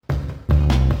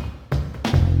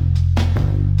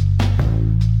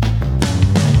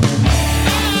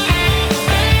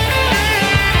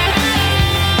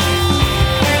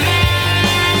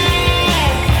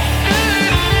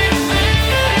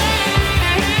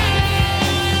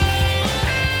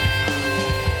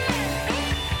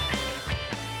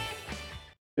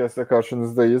Podcast'le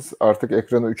karşınızdayız. Artık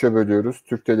ekranı 3'e bölüyoruz.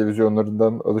 Türk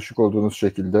televizyonlarından alışık olduğunuz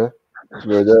şekilde.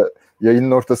 Böyle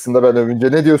yayının ortasında ben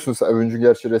övünce ne diyorsun sen? Övüncü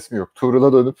gerçi resmi yok.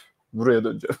 Tuğrul'a dönüp buraya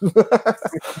döneceğim.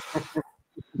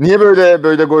 Niye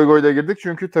böyle goy goyla girdik?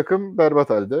 Çünkü takım berbat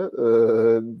halde.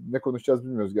 Ne konuşacağız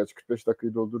bilmiyoruz. Gerçi 45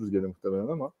 dakikayı doldururuz gene muhtemelen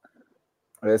ama.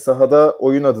 Sahada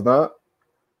oyun adına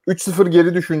 3-0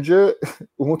 geri düşünce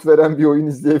umut veren bir oyun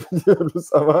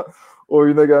izleyebiliyoruz ama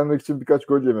oyuna gelmek için birkaç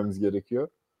gol yememiz gerekiyor.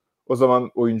 O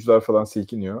zaman oyuncular falan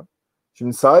silkiniyor.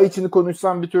 Şimdi saha içini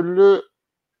konuşsam bir türlü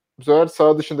bu sefer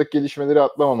saha dışındaki gelişmeleri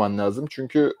atlamaman lazım.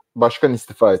 Çünkü başkan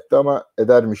istifa etti ama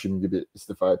edermişim gibi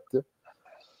istifa etti.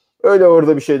 Öyle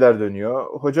orada bir şeyler dönüyor.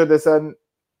 Hoca desen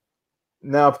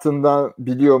ne yaptığından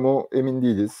biliyor mu emin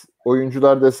değiliz.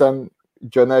 Oyuncular desen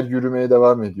Caner yürümeye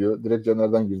devam ediyor. Direkt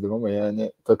Caner'den girdim ama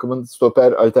yani takımın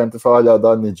stoper alternatifi hala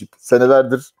daha Necip.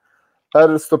 Senelerdir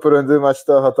her stoper oynadığı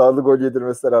maçta hatalı gol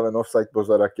yedirmesine rağmen offside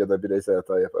bozarak ya da bireysel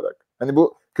hata yaparak. Hani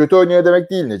bu kötü oynuyor demek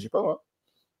değil Necip ama.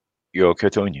 Yok,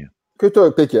 kötü oynuyor.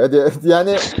 Kötü peki hadi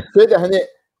yani şöyle hani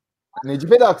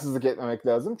Necip'e de haksızlık etmemek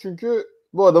lazım. Çünkü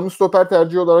bu adamı stoper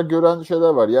tercihi olarak gören şeyler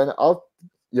var. Yani alt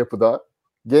yapıda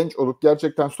genç olup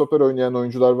gerçekten stoper oynayan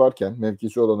oyuncular varken,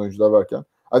 mevkisi olan oyuncular varken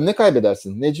hani ne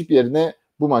kaybedersin? Necip yerine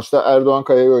bu maçta Erdoğan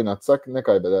Kaya'yı oynatsak ne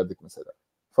kaybederdik mesela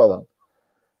falan.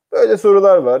 Böyle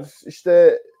sorular var.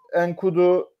 İşte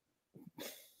Enkudu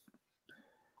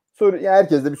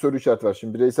herkeste bir soru işareti var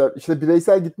şimdi.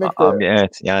 Bireysel gitmek de Abi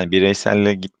evet, yani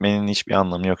bireyselle gitmenin hiçbir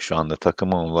anlamı yok şu anda.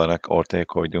 Takım olarak ortaya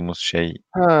koyduğumuz şey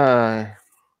ha,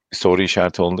 soru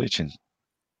işareti olduğu için.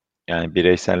 Yani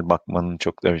bireysel bakmanın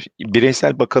çok da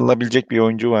bireysel bakılabilecek bir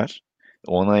oyuncu var.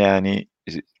 Ona yani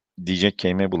diyecek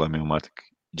kelime bulamıyorum artık.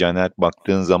 Caner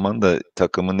baktığın zaman da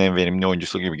takımın en verimli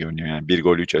oyuncusu gibi görünüyor yani. 1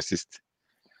 gol 3 asist.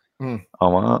 hı.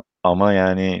 Ama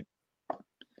yani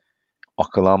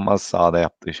akıl almaz sahada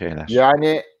yaptığı şeyler.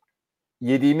 Yani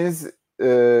yediğimiz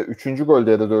 3.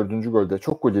 golde ya da 4. golde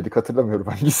çok gol yedik hatırlamıyorum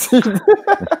hangisiydi.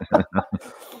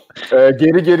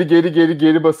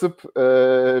 Geri basıp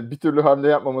bir türlü hamle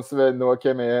yapmaması ve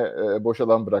Nwakeme'ye boş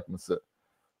alan bırakması.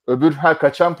 Öbür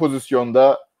kaçan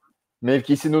pozisyonda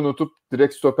mevkisini unutup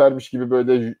direkt stopermiş gibi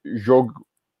böyle jog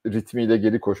ritmiyle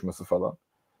geri koşması falan.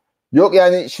 Yok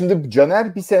yani şimdi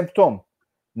Caner bir semptom.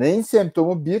 Neyin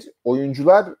semptomu? Bir,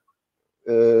 oyuncular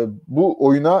bu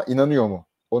oyuna inanıyor mu?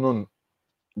 Onun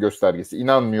göstergesi.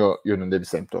 İnanmıyor yönünde bir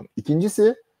semptom.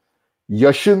 İkincisi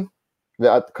yaşın ve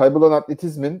kaybolan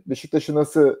atletizmin Beşiktaş'ı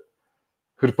nasıl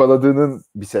hırpaladığının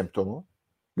bir semptomu,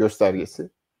 göstergesi.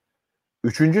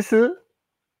 Üçüncüsü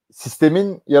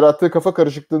sistemin yarattığı kafa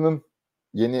karışıklığının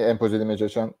yeni empoze edilmeye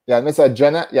çalışan. Yani mesela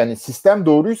Caner, yani sistem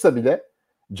doğruysa bile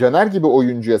Caner gibi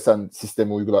oyuncuya sen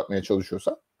sistemi uygulatmaya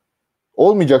çalışıyorsan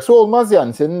olmayacaksa olmaz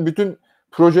yani. Senin bütün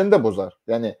projeni de bozar.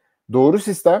 Yani doğru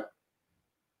sistem,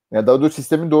 yani daha doğrusu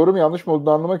sistemin doğru mu yanlış mı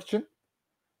olduğunu anlamak için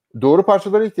doğru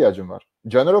parçalara ihtiyacın var.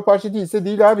 Caner o parça değilse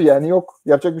değil abi, yani yok.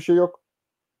 Yapacak bir şey yok.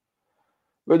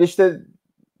 Böyle işte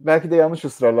belki de yanlış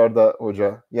ısrarlarda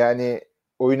hoca. Yani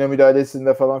oyuna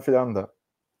müdahalesinde falan filan da.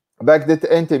 Belki de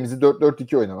en temizi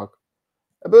 4-4-2 oynamak.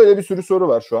 Böyle bir sürü soru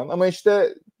var şu an. Ama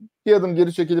işte bir adım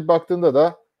geri çekilip baktığında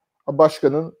da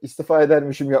başkanın istifa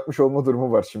edermişim yapmış olma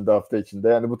durumu var şimdi hafta içinde.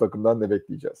 Yani bu takımdan ne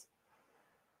bekleyeceğiz?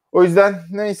 O yüzden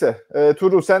neyse.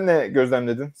 Tuğrul sen ne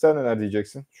gözlemledin? Sen neler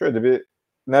diyeceksin? Şöyle bir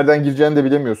nereden gireceğini de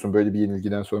bilemiyorsun böyle bir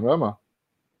yenilgiden sonra ama.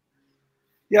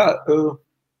 Ya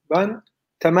ben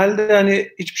temelde hani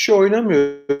hiçbir şey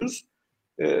oynamıyoruz.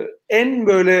 En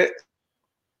böyle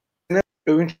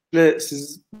övünçle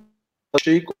siz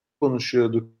şeyi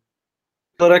konuşuyorduk.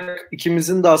 Olarak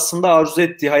ikimizin de aslında arzu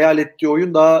ettiği, hayal ettiği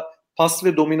oyun daha pas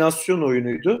ve dominasyon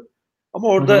oyunuydu. Ama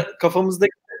orada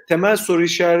kafamızdaki temel soru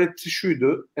işareti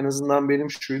şuydu, en azından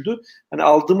benim şuydu. Hani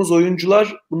aldığımız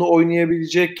oyuncular bunu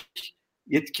oynayabilecek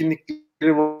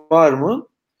yetkinlikleri var mı?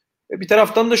 Bir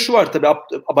taraftan da şu var tabii,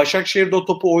 Başakşehir'de o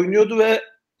topu oynuyordu ve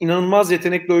inanılmaz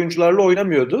yetenekli oyuncularla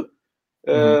oynamıyordu.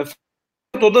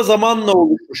 O da zamanla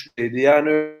oluşmuş bir şeydi.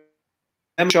 Yani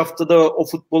hem haftada o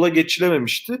futbola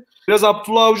geçilememişti. Biraz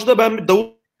Abdullah Avcı'da ben bir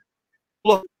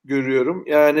Davutoğlu görüyorum.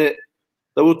 Yani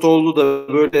Davutoğlu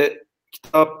da böyle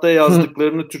kitapta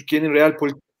yazdıklarını Türkiye'nin real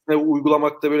politikasına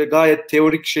uygulamakta böyle gayet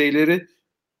teorik şeyleri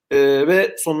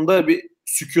ve sonunda bir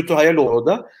sükutu hayal o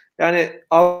da. Yani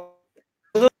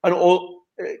hani o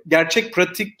gerçek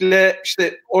pratikle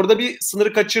işte orada bir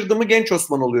sınırı kaçırdı mı genç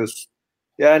Osman oluyorsun.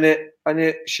 Yani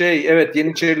hani evet,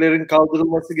 Yeniçerilerin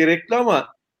kaldırılması gerekli ama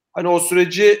hani o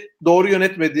süreci doğru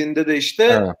yönetmediğinde de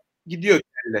işte gidiyor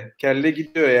kelle. Kelle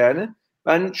gidiyor yani.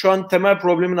 Ben şu an temel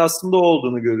problemin aslında o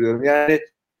olduğunu görüyorum. Yani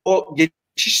o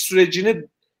geçiş sürecini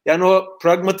Yani o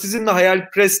pragmatizmle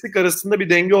hayalperestlik arasında bir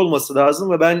denge olması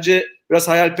lazım ve bence biraz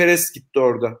hayalperest gitti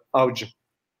orada Avcı.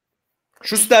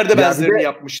 Schuster de benzerini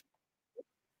yapmıştı.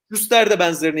 Schuster de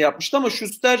benzerini yapmıştı ama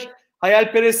Schuster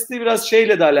hayalperestliği biraz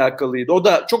şeyle de alakalıydı. O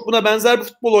da çok buna benzer bir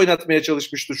futbol oynatmaya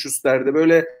çalışmıştı Schuster'de.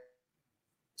 Böyle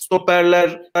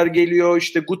stoperler geliyor,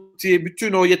 işte Guti,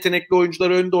 bütün o yetenekli oyuncular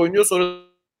önde oynuyor. Sonra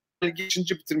ligi 3.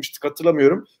 bitirmiştik,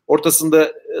 hatırlamıyorum.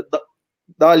 Ortasında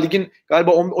daha ligin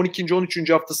galiba 12. 13.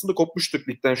 haftasında kopmuştuk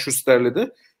ligden Schuster'le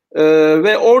de.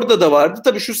 Ve orada da vardı.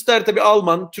 Tabii Schuster tabii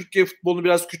Alman. Türkiye futbolunu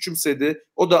biraz küçümsedi.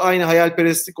 O da aynı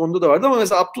hayalperestlik onda da vardı. Ama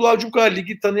mesela Abdullah Avcı bu kadar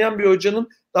ligi tanıyan bir hocanın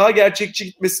daha gerçekçi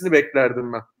gitmesini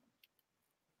beklerdim ben.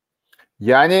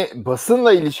 Yani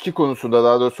basınla ilişki konusunda,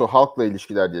 daha doğrusu halkla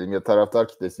ilişkiler diyelim ya taraftar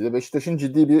kitlesiyle, Beşiktaş'ın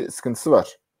ciddi bir sıkıntısı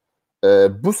var.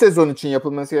 Bu sezon için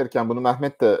yapılması gereken, bunu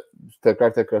Mehmet de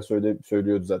tekrar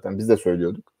söylüyordu zaten. Biz de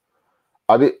söylüyorduk.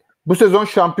 Abi bu sezon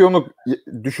şampiyonluk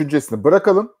düşüncesini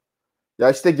bırakalım.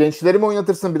 Ya işte gençleri mi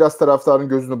oynatırsın biraz taraftarın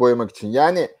gözünü boyamak için?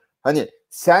 Yani hani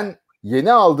sen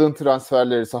yeni aldığın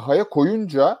transferleri sahaya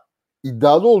koyunca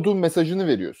iddialı olduğun mesajını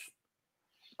veriyorsun.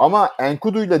 Ama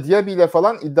Enkudu'yla Diaby'yle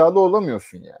falan iddialı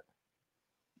olamıyorsun yani.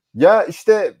 Ya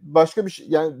işte başka bir şey,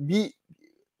 yani bir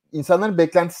insanların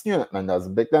beklentisini yönetmen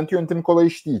lazım. Beklenti yönetimi kolay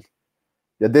iş değil.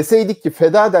 Ya deseydik ki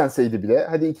feda denseydi bile,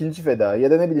 hadi ikinci feda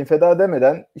ya da ne bileyim feda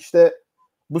demeden işte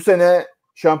bu sene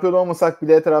şampiyon olmasak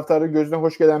bile taraftarın gözüne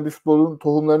hoş gelen bir futbolun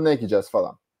tohumlarını ekeceğiz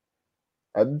falan.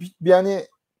 Yani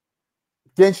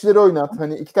gençleri oynat,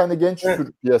 hani 2 tane genç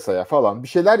sür piyasaya falan, bir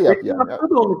şeyler yap yani. Hatta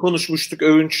da onu konuşmuştuk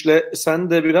Övünç'le. Sen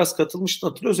de biraz katılmıştın,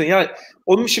 hatırlıyorsun. Yani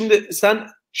onun şimdi sen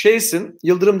şeysin,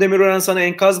 Yıldırım Demirören sana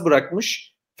enkaz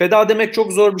bırakmış. Feda demek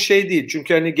çok zor bir şey değil.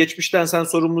 Çünkü hani geçmişten sen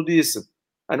sorumlu değilsin.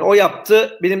 Hani o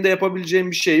yaptı, benim de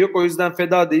yapabileceğim bir şey yok. O yüzden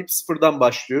feda deyip sıfırdan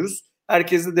başlıyoruz.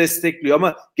 Herkes de destekliyor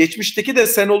ama geçmişteki de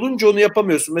sen olunca onu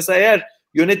yapamıyorsun. Mesela eğer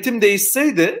yönetim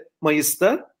değişseydi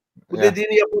Mayıs'ta bu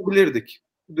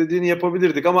dediğini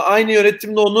yapabilirdik ama aynı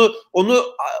yönetimle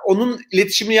onun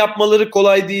iletişimi yapmaları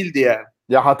kolay değildi yani.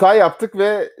 Ya hata yaptık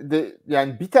ve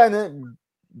yani bir tane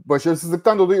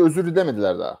başarısızlıktan dolayı özür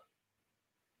dilemediler daha.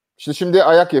 İşte şimdi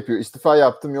ayak yapıyor. İstifa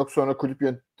yaptım, yok sonra kulüp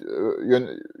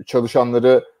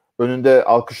çalışanları önünde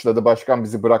alkışladı. Başkan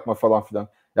bizi bırakma falan filan.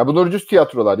 Ya bunlar ucuz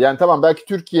tiyatrolar. Yani tamam, belki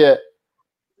Türkiye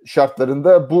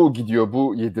şartlarında bu gidiyor,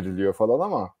 bu yediriliyor falan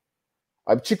ama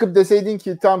abi çıkıp deseydin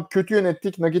ki tam kötü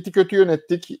yönettik, Nugget'i kötü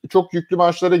yönettik, çok yüklü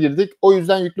maaşlara girdik. O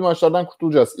yüzden yüklü maaşlardan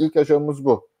kurtulacağız. İlk aşamamız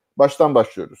bu. Baştan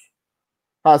başlıyoruz.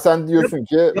 Ha sen diyorsun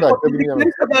ki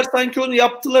yapabildikleri kadar sanki onu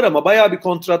yaptılar ama bayağı bir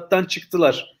kontrattan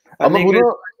çıktılar. Ama hani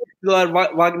bunu çıktılar,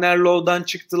 Wagnerlov'dan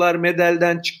çıktılar,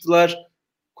 Medel'den çıktılar,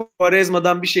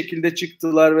 Quaresma'dan bir şekilde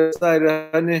çıktılar vesaire.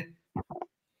 Hani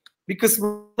bir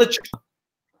kısmı da çıktı.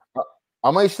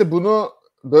 Ama işte bunu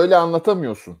böyle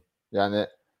anlatamıyorsun. Yani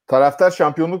taraftar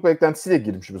şampiyonluk beklentisiyle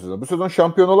girmiş bu sezon. Bu sezon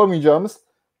şampiyon olamayacağımız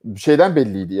bir şeyden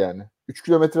belliydi yani. 3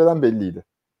 kilometreden belliydi.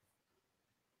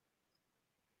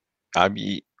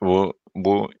 Abi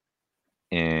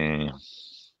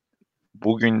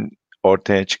bugün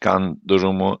ortaya çıkan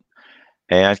durumu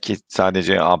eğer ki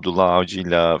sadece Abdullah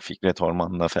Avcı'yla Fikret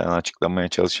Orman'la falan açıklamaya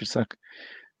çalışırsak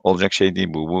olacak şey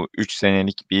değil bu. Bu 3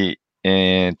 senelik bir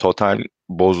total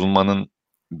bozulmanın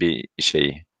bir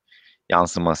şeyi,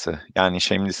 yansıması. Yani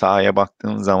şimdi sahaya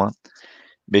baktığın zaman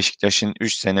Beşiktaş'ın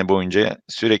 3 sene boyunca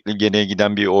sürekli geriye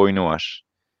giden bir oyunu var.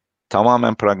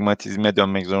 Tamamen pragmatizme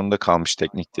dönmek zorunda kalmış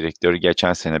teknik direktör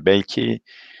geçen sene. Belki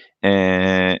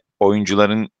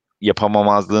oyuncuların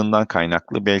yapamamazlığından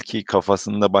kaynaklı, belki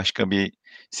kafasında başka bir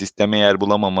sisteme yer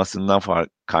bulamamasından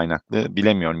kaynaklı.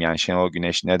 Bilemiyorum yani Şenol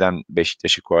Güneş neden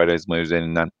Beşiktaş'ı Quaresma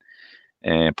üzerinden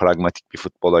pragmatik bir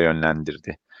futbola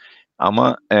yönlendirdi.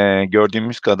 Ama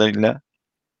gördüğümüz kadarıyla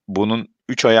bunun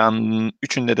 3 ayağının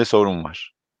 3'ünde de sorun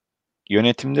var.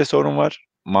 Yönetimde sorun var.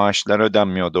 Maaşlar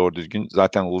ödenmiyor doğru düzgün.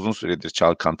 Zaten uzun süredir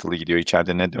çalkantılı gidiyor.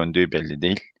 İçeride ne döndüğü belli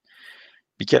değil.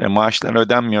 Bir kere maaşlar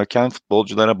ödenmiyorken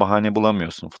futbolculara bahane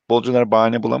bulamıyorsun. Futbolculara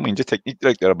bahane bulamayınca teknik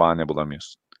direktöre bahane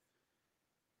bulamıyorsun.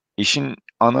 İşin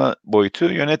ana boyutu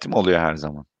yönetim oluyor her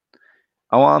zaman.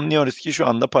 Ama anlıyoruz ki şu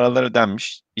anda paralar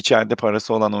ödenmiş. İçeride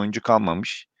parası olan oyuncu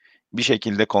kalmamış. Bir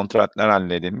şekilde kontratlar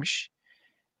halledilmiş.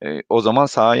 O zaman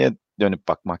sahaya dönüp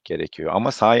bakmak gerekiyor.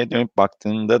 Ama sahaya dönüp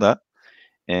baktığında da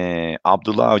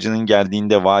Abdullah Avcı'nın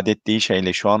geldiğinde vaat ettiği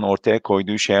şeyle şu an ortaya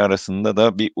koyduğu şey arasında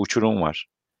da bir uçurum var.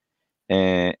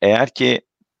 Eğer ki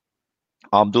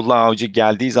Abdullah Avcı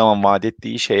geldiği zaman vaat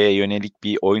ettiği şeye yönelik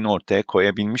bir oyun ortaya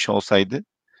koyabilmiş olsaydı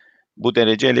bu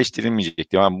derece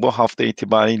eleştirilmeyecekti. Yani bu hafta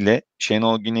itibariyle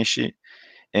Şenol Güneş'i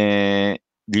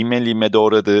lime lime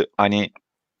doğradı. Hani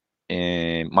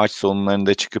maç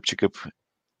sonlarında çıkıp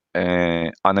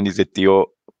analiz ettiği o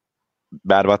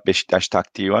berbat Beşiktaş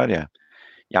taktiği var ya.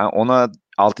 Yani ona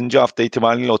 6. hafta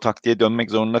itibariyle o taktiğe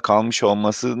dönmek zorunda kalmış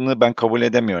olmasını ben kabul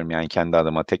edemiyorum yani kendi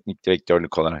adıma teknik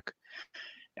direktörlük olarak.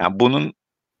 Yani bunun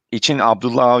için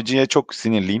Abdullah Avcı'ya çok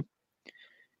sinirliyim.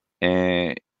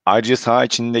 Ayrıca saha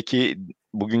içindeki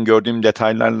bugün gördüğüm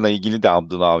detaylarla ilgili de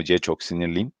Abdullah Avcı'ya çok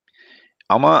sinirliyim.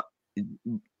 Ama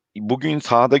bugün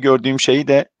sahada gördüğüm şeyi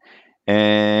de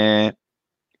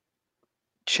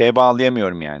şeye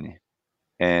bağlayamıyorum yani.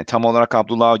 Tam olarak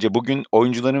Abdullah Avcı bugün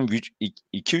oyuncuların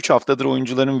 2-3 haftadır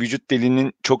oyuncuların vücut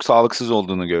dilinin çok sağlıksız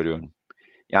olduğunu görüyorum.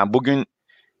 Yani bugün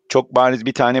çok bariz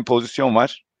bir tane pozisyon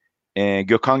var.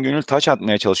 Gökhan Gönül taç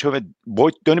atmaya çalışıyor ve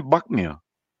Boyd dönüp bakmıyor.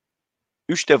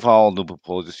 3 defa oldu bu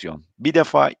pozisyon. Bir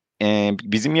defa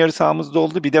bizim yarı sahamızda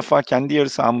oldu. Bir defa kendi yarı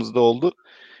sahamızda oldu.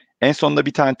 En sonunda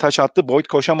bir tane taç attı. Boyd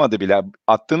koşamadı bile.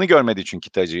 Attığını görmedi çünkü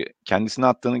tacı. Kendisine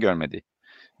attığını görmedi.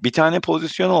 Bir tane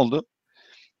pozisyon oldu.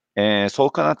 Sol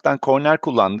kanattan korner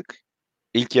kullandık.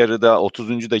 İlk yarıda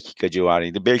 30. dakika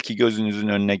civarıydı. Belki gözünüzün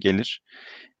önüne gelir.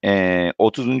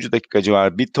 30. dakika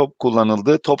civarı bir top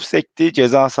kullanıldı. Top sekti.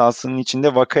 Ceza sahasının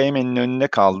içinde Vakayeme'nin önünde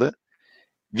kaldı.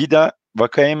 Vida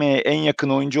Vakayeme'ye en yakın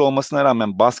oyuncu olmasına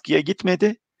rağmen baskıya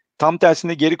gitmedi. Tam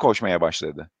tersine geri koşmaya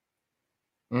başladı.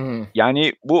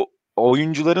 Yani bu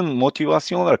oyuncuların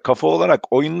motivasyon olarak, kafa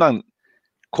olarak oyundan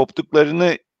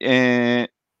koptuklarını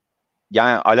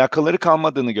yani alakaları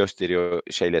kalmadığını gösteriyor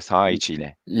saha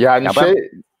içiyle. Yani ya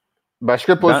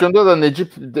başka pozisyonda da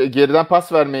Necip geriden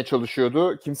pas vermeye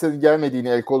çalışıyordu. Kimsenin gelmediğini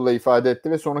el kolla ifade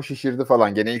etti ve sonra şişirdi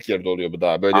falan. Gene ilk yarıda oluyor bu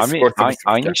daha. Böyle abi, skor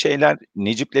aynı şeyler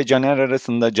Necip'le Caner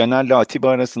arasında, Caner'le Atiba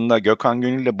arasında, Gökhan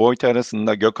Gönül'le Boyd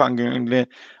arasında, Gökhan Gönül'le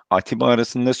Atiba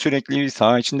arasında sürekli bir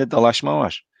saha içinde dalaşma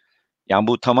var. Yani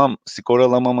bu tamam skor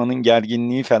alamamanın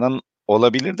gerginliği falan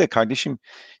olabilir de kardeşim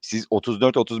siz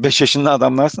 34-35 yaşında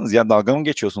adamlarsınız ya, dalga mı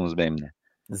geçiyorsunuz benimle?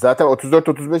 Zaten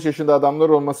 34-35 yaşında adamlar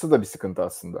olması da bir sıkıntı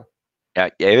aslında.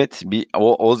 Ya evet,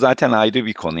 o zaten ayrı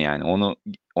bir konu yani.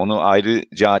 Onu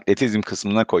ayrıca atletizm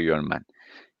kısmına koyuyorum ben.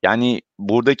 Yani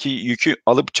buradaki yükü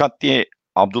alıp çat diye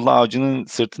Abdullah Avcı'nın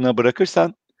sırtına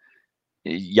bırakırsan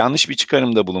yanlış bir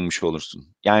çıkarımda bulunmuş olursun.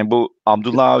 Yani bu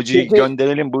Abdullah Avcı'yı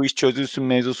gönderelim bu iş çözülsün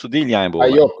mevzusu değil yani bu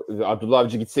olay. Yok, Abdullah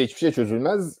Avcı gitse hiçbir şey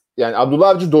çözülmez. Yani Abdullah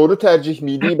Avcı doğru tercih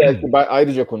miydi belki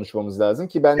ayrıca konuşmamız lazım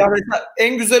ki ben... Ya mesela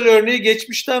en güzel örneği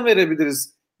geçmişten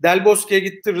verebiliriz. Del Bosque'ye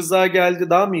gitti, Rıza geldi,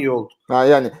 daha mı iyi oldu?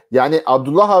 Yani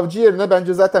Abdullah Avcı yerine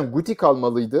bence zaten Guti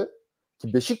kalmalıydı.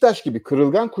 Ki Beşiktaş gibi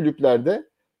kırılgan kulüplerde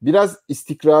biraz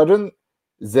istikrarın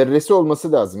zerresi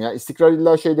olması lazım. Yani istikrar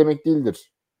illa demek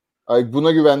değildir. Ay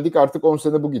buna güvendik artık 10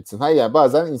 sene bu gitsin. Hayır yani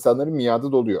bazen insanların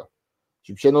miadı doluyor.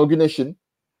 Şimdi Şenol Güneş'in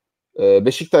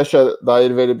Beşiktaş'a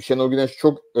dair Şenol Güneş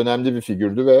çok önemli bir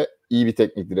figürdü ve iyi bir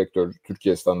teknik direktör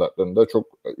Türkiye standartlarında çok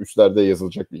üstlerde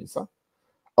yazılacak bir insan.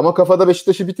 Ama kafada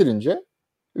Beşiktaş'ı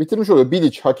bitirmiş oluyor.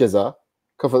 Bilic hakeza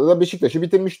kafada da Beşiktaş'ı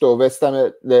bitirmişti o West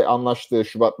Ham'le anlaştığı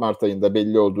Şubat-Mart ayında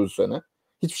belli olduğu sene.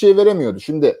 Hiçbir şey veremiyordu.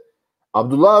 Şimdi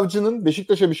Abdullah Avcı'nın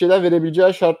Beşiktaş'a bir şeyler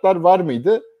verebileceği şartlar var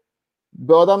mıydı?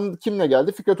 Bu adam kimle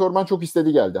geldi? Fikret Orman çok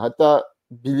istedi geldi. Hatta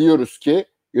biliyoruz ki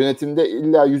yönetimde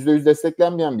illa %100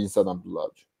 desteklenmeyen bir insan Abdullah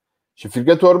Avcı. Şimdi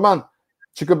Fikret Orman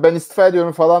çıkıp ben istifa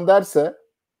ediyorum falan derse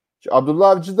Abdullah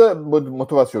Avcı da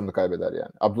motivasyonunu kaybeder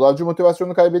yani. Abdullah Avcı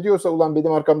motivasyonunu kaybediyorsa ulan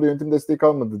benim arkamda yönetim desteği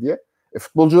kalmadı diye.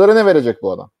 Futbolculara ne verecek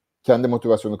bu adam? Kendi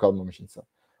motivasyonu kalmamış insan.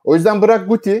 O yüzden bırak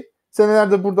Guti.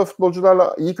 Senelerde burada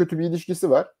futbolcularla iyi kötü bir ilişkisi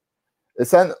var.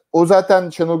 Sen o zaten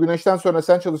Şenol Güneş'ten sonra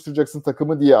sen çalıştıracaksın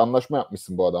takımı diye anlaşma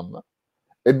yapmışsın bu adamla.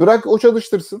 Bırak o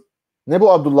çalıştırsın. Ne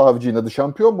bu Abdullah Avcı'nın adı?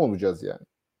 Şampiyon mu olacağız yani?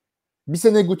 Bir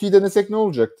sene Guti'yi denesek ne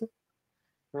olacaktı?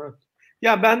 Evet.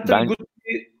 Ya ben tabii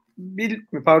Guti'yi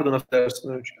pardon affedersin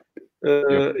hocam.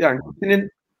 Yani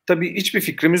Guti'nin tabii hiçbir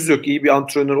fikrimiz yok. İyi bir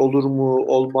antrenör olur mu,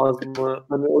 olmaz mı?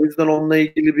 Hani o yüzden onunla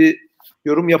ilgili bir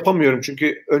yorum yapamıyorum.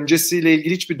 Çünkü öncesiyle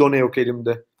ilgili hiçbir done yok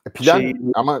elimde.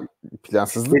 Ama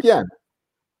plansızlık yani.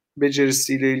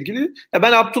 Becerisiyle ilgili. Ya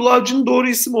ben Abdullah Avcı'nın doğru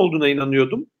isim olduğuna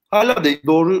inanıyordum. Hala da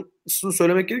doğrusunu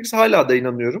söylemek gerekirse hala da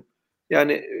inanıyorum.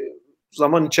 Yani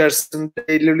zaman içerisinde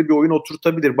belirli bir oyun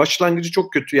oturtabilir. Başlangıcı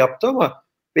çok kötü yaptı ama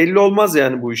belli olmaz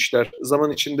yani bu işler.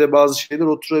 Zaman içinde bazı şeyler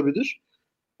oturabilir.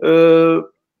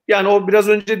 Yani o biraz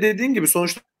önce dediğin gibi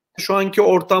sonuçta şu anki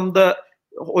ortamda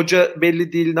hoca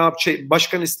belli değil ne yapacak.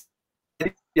 Başkan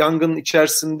yangın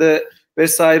içerisinde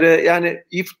vesaire. Yani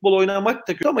iyi futbol oynamak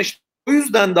da kötü ama işte o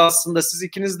yüzden de aslında siz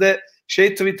ikiniz de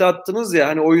tweet attınız ya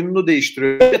hani oyununu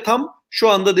değiştiriyor. Ve tam şu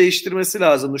anda değiştirmesi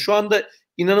lazımdı. Şu anda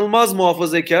inanılmaz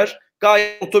muhafazakar,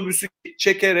 gayet otobüsü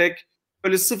çekerek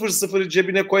böyle 0-0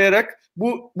 cebine koyarak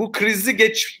bu krizi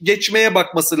geçmeye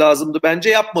bakması lazımdı. Bence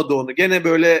yapmadı onu. Gene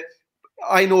böyle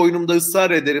aynı oyunumda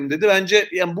ısrar ederim dedi. Bence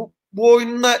yani bu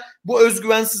oyunla, bu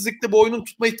özgüvensizlikte bu oyunun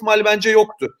tutma ihtimali bence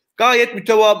yoktu. Gayet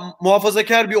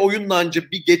muhafazakar bir oyunla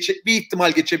ancak bir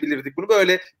ihtimal geçebilirdik bunu.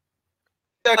 Böyle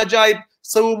acayip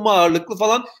savunma ağırlıklı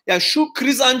falan. Yani şu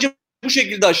kriz ancak bu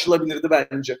şekilde aşılabilirdi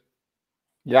bence.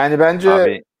 Yani bence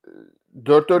Abi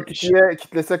 4-4-2'ye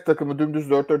kitlesek takımı, dümdüz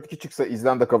 4-4-2 çıksa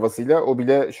İzlanda kafasıyla, o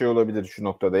bile şey olabilir şu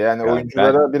noktada. Yani Ya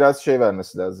oyunculara biraz şey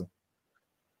vermesi lazım.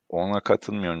 ona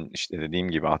katılmıyorum. İşte dediğim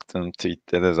gibi attığım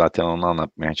tweette de zaten onu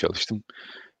anlatmaya çalıştım.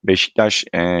 Beşiktaş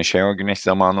Şenol Güneş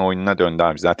zamanı oyununa döndü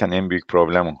abi. Zaten en büyük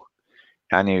problem o.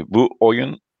 Yani bu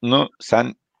oyunu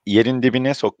sen yerin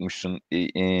dibine sokmuşsun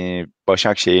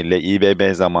Başakşehir'le,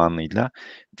 İBB zamanıyla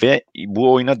ve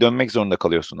bu oyuna dönmek zorunda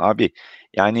kalıyorsun. Abi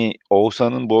yani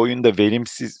Oğuzhan'ın bu oyunda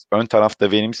verimsiz, ön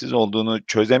tarafta verimsiz olduğunu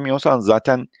çözemiyorsan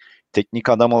zaten teknik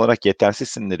adam olarak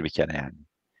yetersizsindir bir kere yani.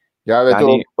 Ya evet,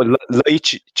 o Yani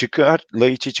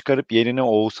Laiç'i çıkarıp yerine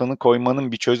Oğuzhan'ı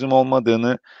koymanın bir çözüm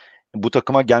olmadığını bu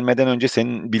takıma gelmeden önce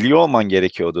senin biliyor olman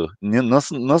gerekiyordu.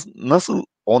 Nasıl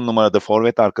 10 numarada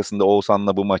forvet arkasında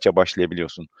Oğuzhan'la bu maça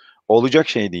başlayabiliyorsun? Olacak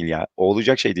şey değil ya.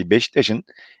 Olacak şey değil. Beşiktaş'ın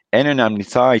en önemli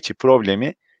saha içi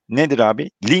problemi nedir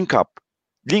abi? Link up.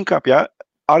 Link up ya.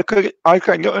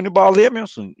 Arkayla önü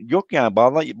bağlayamıyorsun. Yok yani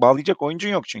bağlayacak oyuncun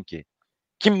yok çünkü.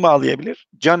 Kim bağlayabilir?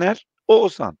 Caner,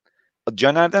 Oğuzhan.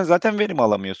 Caner'den zaten verim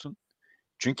alamıyorsun.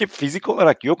 Çünkü fizik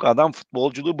olarak yok, adam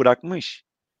futbolculuğu bırakmış.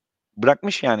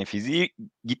 Bırakmış yani, fiziği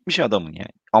gitmiş adamın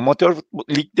yani. Amatör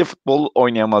ligde futbol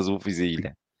oynayamaz bu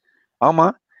fiziğiyle.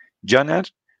 Ama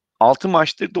Caner 6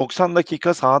 maçtır 90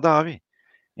 dakika sahada abi.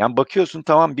 Yani bakıyorsun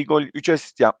tamam, bir gol 3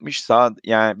 asist yapmış.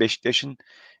 Yani Beşiktaş'ın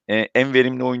en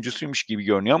verimli oyuncusuymuş gibi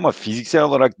görünüyor ama fiziksel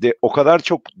olarak de o kadar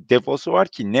çok defosu var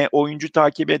ki ne oyuncu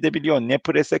takip edebiliyor, ne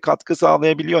prese katkı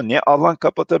sağlayabiliyor, ne alan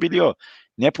kapatabiliyor,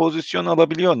 ne pozisyon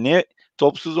alabiliyor, ne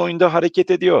topsuz oyunda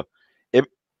hareket ediyor. E,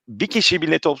 bir kişi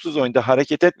bile topsuz oyunda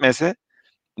hareket etmese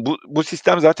bu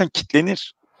sistem zaten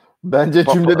kilitlenir. bence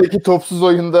cümledeki topsuz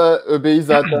oyunda öbeği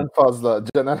zaten fazla.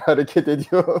 Caner hareket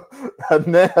ediyor.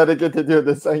 Ne hareket ediyor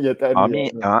desen yeterli Abi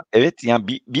yani. ya, evet yani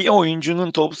bir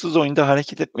oyuncunun topsuz oyunda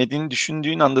hareket etmediğini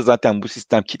düşündüğün anda zaten bu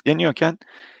sistem kilitleniyorken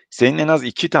senin en az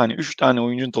 2 tane 3 tane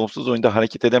oyuncun topsuz oyunda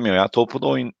hareket edemiyor ya.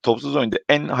 Topsuz oyunda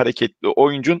en hareketli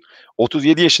oyuncun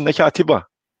 37 yaşındaki Atiba.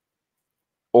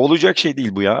 Olacak şey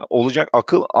değil bu ya. Olacak,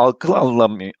 akıl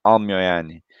almıyor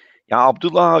yani. Ya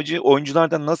Abdullah Avcı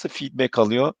oyunculardan nasıl feedback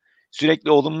alıyor?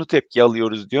 Sürekli olumlu tepki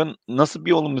alıyoruz diyor. Nasıl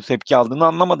bir olumlu tepki aldığını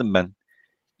anlamadım ben.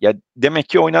 Ya demek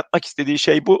ki oynatmak istediği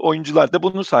şey bu. Oyuncular da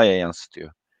bunu sahaya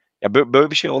yansıtıyor. Ya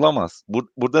böyle bir şey olamaz.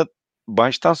 Burada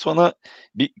baştan sona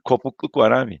bir kopukluk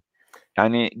var abi.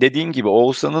 Yani dediğin gibi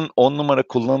Oğuzhan'ın 10 numara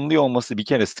kullanılıyor olması bir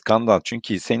kere skandal.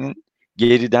 Çünkü senin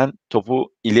geriden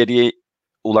topu ileriye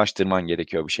ulaştırman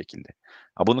gerekiyor bir şekilde.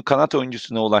 Ha, bunu kanat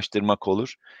oyuncusuna ulaştırmak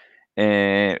olur.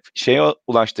 Şeye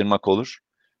ulaştırmak olur.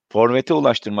 Forvete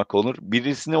ulaştırmak olur.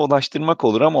 Birisine ulaştırmak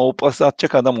olur ama o pası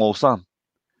atacak adam Oğuzhan.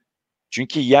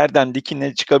 Çünkü yerden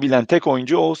dikine çıkabilen tek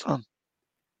oyuncu Oğuzhan.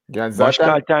 Yani Başka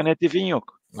zaten alternatifin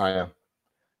yok. aynen.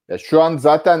 Ya şu an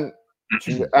zaten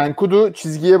şimdi Enkudu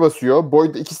çizgiye basıyor.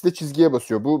 Boyd, ikisi de çizgiye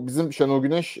basıyor. Bu bizim Şenol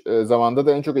Güneş zamanında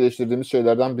da en çok eleştirdiğimiz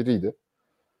şeylerden biriydi.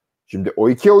 Şimdi o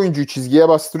iki oyuncuyu çizgiye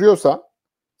bastırıyorsan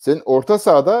senin orta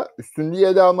sahada üstünlüğü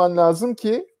ele alman lazım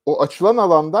ki o açılan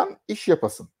alandan iş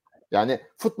yapasın. Yani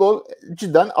futbol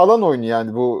cidden alan oyunu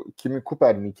yani, bu kimin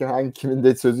Kopernik, hangi kimin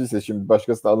de sözüyse, şimdi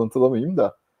başkasını alıntılamayayım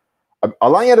da. Abi,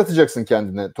 alan yaratacaksın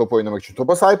kendine top oynamak için.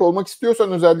 Topa sahip olmak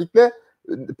istiyorsan özellikle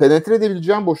penetre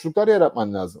edebileceğin boşluklar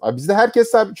yaratman lazım. Abi bizde herkes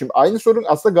sabit. Şimdi aynı sorun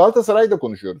aslında Galatasaray'da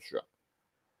konuşuyoruz şu an.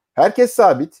 Herkes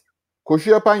sabit. Koşu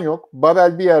yapan yok.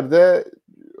 Babel bir yerde,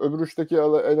 öbür uçtaki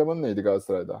eleman neydi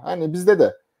Galatasaray'da? Hani bizde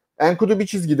de. Enkudu bir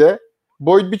çizgide,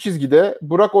 Boyd bir çizgide,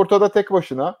 Burak ortada tek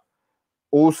başına.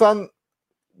 Oğuzhan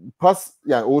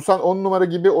yani Oğuzhan 10 numara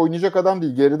gibi oynayacak adam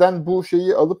değil. Geriden bu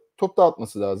şeyi alıp top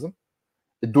dağıtması lazım.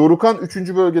 Dorukhan 3.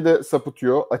 bölgede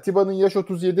sapıtıyor. Atiba'nın yaş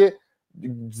 37,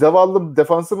 zavallı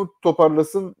defansı mı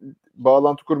toparlasın,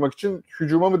 bağlantı kurmak için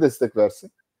hücuma mı destek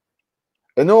versin?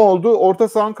 Ne oldu? Orta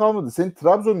sahan kalmadı. Senin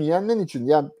Trabzon'u yenmen için,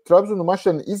 yani Trabzon'un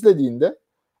maçlarını izlediğinde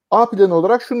A planı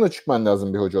olarak şununla çıkman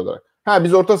lazım bir hoca olarak.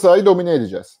 Biz orta sahayı domine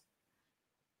edeceğiz.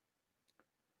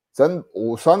 Sen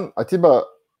Oğuzhan, Atiba,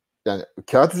 yani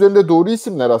kağıt üzerinde doğru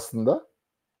isimler aslında.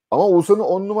 Ama Oğuzhan'ı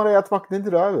 10 numara yatmak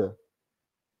nedir abi?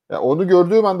 Ya onu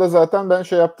gördüğüm anda zaten ben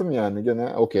şey yaptım yani,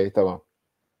 gene okey tamam.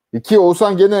 Ki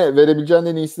Oğuzhan gene verebileceğin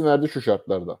en iyisini verdi şu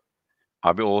şartlarda.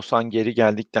 Abi Oğuzhan geri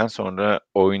geldikten sonra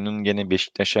oyunun gene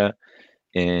Beşiktaş'a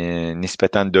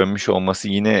nispeten dönmüş olması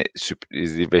yine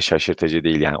sürprizli ve şaşırtıcı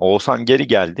değil. Yani Oğuzhan geri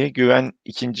geldi. Güven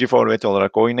ikinci forvet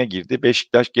olarak oyuna girdi.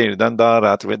 Beşiktaş geriden daha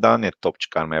rahat ve daha net top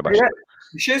çıkarmaya başladı.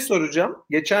 Bir şey soracağım.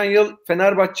 Geçen yıl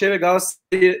Fenerbahçe ve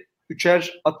Galatasaray'ı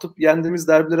üçer atıp yendiğimiz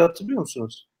derbileri hatırlıyor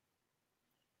musunuz?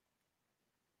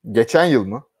 Geçen yıl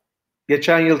mı?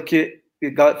 Geçen yılki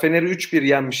Fener'i 3-1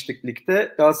 yenmiştik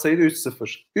ligde. Galatasaray'ı da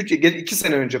 3-0. 2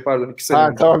 sene önce pardon. 2 sene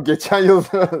önce. Tamam geçen yıl.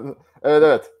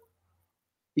 Evet.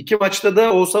 2 maçta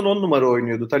da Oğuzhan 10 numara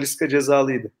oynuyordu. Talisca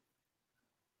cezalıydı.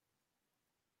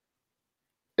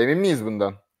 Emin miyiz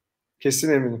bundan?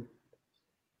 Kesin eminim.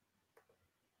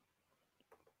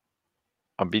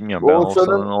 Ama bilmiyorum, ben Oğuzhan'ın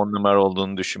Oğuzhan'ın 10 numara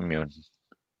olduğunu düşünmüyorum.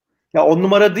 Ya 10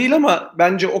 numara değil ama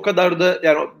bence o kadar da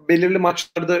yani belirli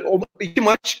maçlarda o 2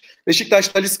 maç Beşiktaş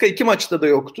Talisca 2 maçta da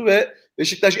yoktu ve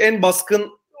Beşiktaş en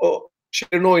baskın o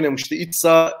şeylerini oynamıştı. İç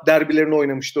saha derbilerini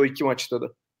oynamıştı o 2 maçta da.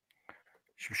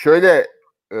 Şimdi şöyle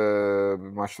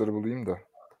maçları bulayım da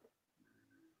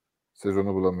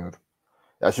sezonu bulamıyorum.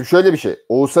 Ya şimdi şöyle bir şey.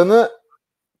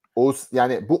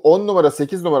 Yani bu 10 numara,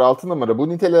 8 numara, 6 numara bu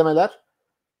nitelemeler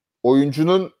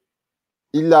oyuncunun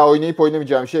illa oynayıp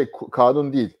oynamayacağı bir şey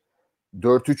kanun değil.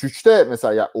 4-3-3'te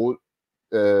mesela ya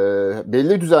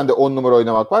belli düzende 10 numara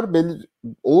oynamak var.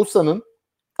 Oğuzhan'ın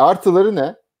artıları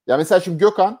ne? Ya mesela şimdi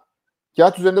Gökhan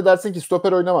kağıt üzerinde dersin ki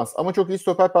stoper oynamaz ama çok iyi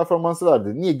stoper performansı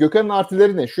vardı. Niye? Gökhan'ın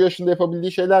artıları ne? Şu yaşında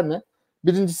yapabildiği şeyler ne?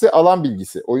 Birincisi alan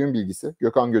bilgisi, oyun bilgisi.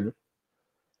 Gökhan Gönül.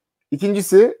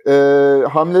 İkincisi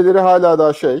hamleleri hala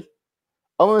daha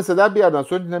ama mesela bir yerden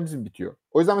sonra dinamizm bitiyor.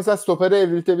 O yüzden mesela stopere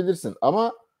evriltebilirsin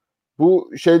ama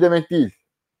bu şey demek değil.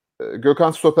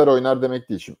 Gökhan stoper oynar demek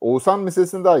değil. Şimdi Oğuzhan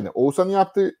meselesinde aynı.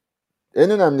 Oğuzhan'ın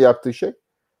en önemli yaptığı şey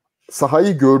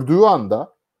sahayı gördüğü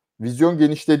anda, vizyon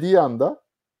genişlediği anda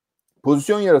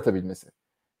pozisyon yaratabilmesi.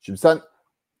 Şimdi sen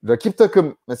rakip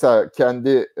takım mesela kendi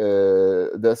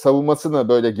de savunmasını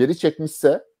böyle geri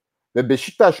çekmişse ve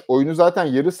Beşiktaş oyunu zaten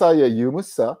yarı sahaya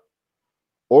yığmışsa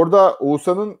orada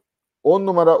Oğuzhan'ın 10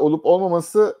 numara olup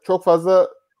olmaması çok fazla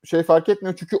şey fark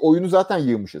etmiyor çünkü oyunu zaten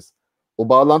yığmışız. O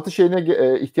bağlantı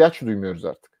şeyine ihtiyaç duymuyoruz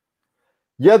artık.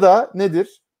 Ya da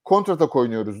nedir? Kontratak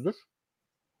oynuyoruzdur.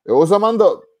 O zaman da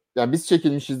yani biz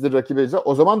çekilmişizdir rakibe.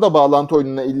 O zaman da bağlantı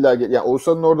oyununa yani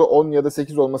Oğuzhan'ın orada 10 ya da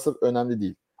 8 olması önemli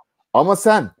değil. Ama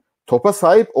sen topa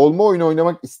sahip olma oyunu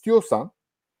oynamak istiyorsan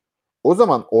o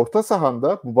zaman orta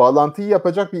sahanda bu bağlantıyı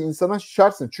yapacak bir insana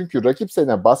şartsın. Çünkü rakip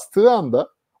sana bastığı anda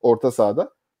orta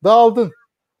sahada dağıldın.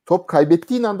 Top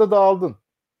kaybettiğin anda dağıldın.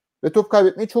 Ve top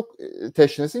kaybetmeyi çok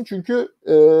teşnesin çünkü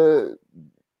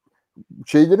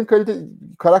şeylerin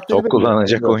karakteri Top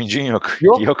kullanacak oyuncun yok.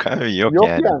 Yok abi, yok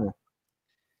yani.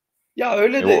 Ya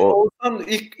öyle de Oğuzhan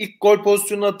ilk gol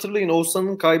pozisyonunu hatırlayın.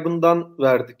 Oğuzhan'ın kaybından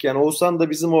verdik. Yani Oğuzhan da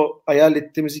bizim o hayal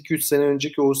ettiğimiz 2-3 sene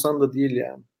önceki Oğuzhan da değil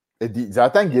yani.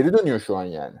 Zaten geri dönüyor şu an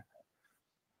yani.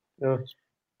 Evet.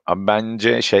 Abi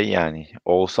bence yani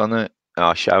Oğuzhan'ı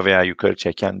aşağı veya yukarı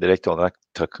çeken direkt olarak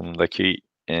takımdaki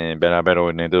beraber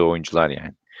oynadığı oyuncular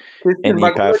yani.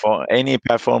 Kesin, En iyi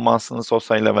performansını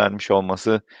Sosa'yla vermiş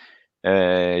olması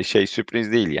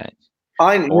sürpriz değil yani.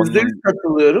 Aynı %100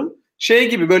 katılıyorum. Şey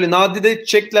gibi böyle nadide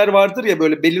çiçekler vardır ya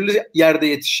böyle belirli yerde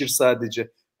yetişir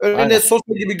sadece. Önüne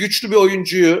Sosa gibi güçlü bir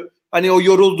oyuncuyu hani o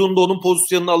yorulduğunda onun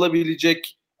pozisyonunu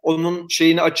alabilecek, onun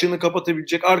açığını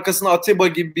kapatabilecek, arkasına Atiba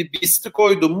gibi bir bisti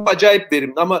koydum mu acayip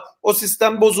verimli ama o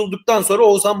sistem bozulduktan sonra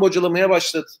Oğuzhan bocalamaya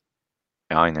başladı.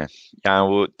 Aynen. Yani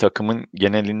bu takımın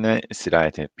geneline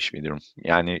sirayet etmiş bir durum.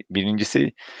 Yani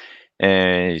birincisi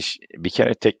bir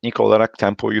kere teknik olarak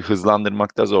tempoyu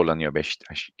hızlandırmakta zorlanıyor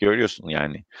Beşiktaş. Görüyorsun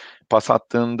yani. Pas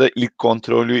attığında ilk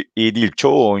kontrolü iyi değil.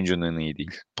 Çoğu oyuncunun iyi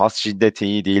değil. Pas şiddeti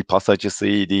iyi değil. Pas açısı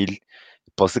iyi değil.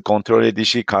 Pası kontrol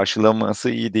edişi, karşılaması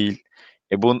iyi değil.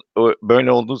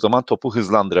 Böyle olduğu zaman topu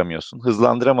hızlandıramıyorsun.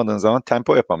 Hızlandıramadığın zaman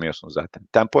tempo yapamıyorsun zaten.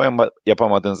 Tempo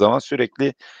yapamadığın zaman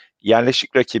sürekli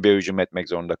yerleşik rakibe hücum etmek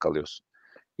zorunda kalıyorsun.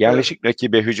 Yerleşik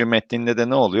rakibe hücum ettiğinde de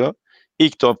ne oluyor?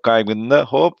 İlk top kaybında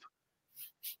hop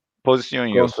pozisyon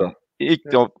yiyorsun.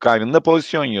 İlk top kaybında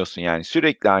pozisyon yiyorsun yani.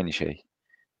 Sürekli aynı şey.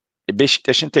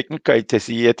 Beşiktaş'ın teknik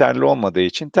kalitesi yeterli olmadığı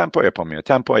için tempo yapamıyor.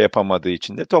 Tempo yapamadığı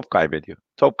için de top kaybediyor.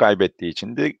 Top kaybettiği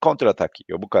için de kontratak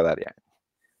yiyor. Bu kadar yani.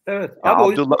 Evet. Ya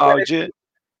abi Abdullah Avcı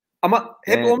ama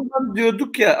hep ondan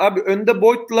diyorduk ya abi önde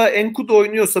Boyd'la Enkudu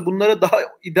oynuyorsa bunlara daha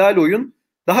ideal oyun,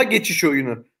 daha geçiş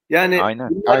oyunu. Yani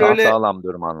aynen. öyle Sağlam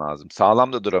durman lazım.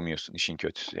 Sağlam da duramıyorsun işin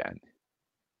kötüsü yani.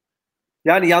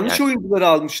 Yani yanlış oyuncuları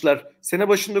almışlar. Sene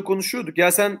başında konuşuyorduk.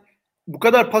 Ya sen bu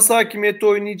kadar pas hakimiyeti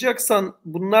oynayacaksan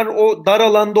bunlar o dar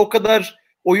alanda o kadar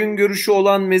oyun görüşü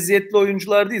olan meziyetli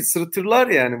oyuncular değil. Sırıtırlar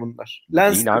yani bunlar.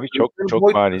 Değil abi,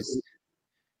 çok bariz.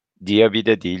 Diaby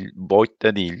de değil, Boyd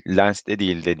da değil, Lens de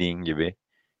değil dediğin gibi.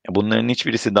 Ya bunların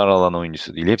hiçbirisi dar alan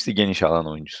oyuncusu değil. Hepsi geniş alan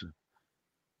oyuncusu.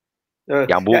 Evet.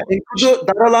 Ya bu Yani Enkudu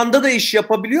dar alanda da iş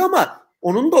yapabiliyor ama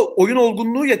onun da oyun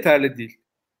olgunluğu yeterli değil.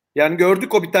 Yani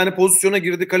gördük, o bir tane pozisyona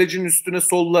girdi, kalecinin üstüne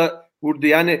solla vurdu.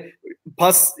 Yani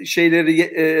pas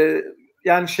şeyleri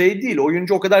yani şey değil.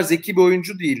 Oyuncu o kadar zeki bir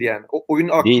oyuncu değil yani. O oyun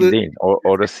aklı değil.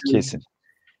 Orası kesin.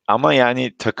 Ama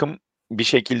yani takım bir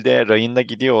şekilde rayında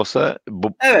gidiyor olsa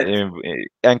bu evet.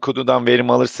 Enkudu'dan verim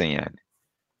alırsın yani.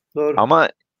 Doğru. Ama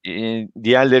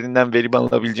diğerlerinden verim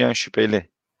alabileceğin şüpheli.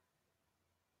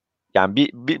 Yani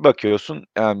bir bakıyorsun,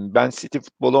 yani ben City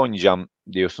futbolu oynayacağım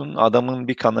diyorsun. Adamın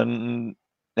bir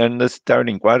kenarında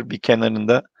Sterling var, bir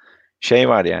kenarında şey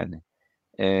var yani.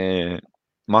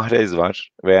 Mahrez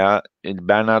var veya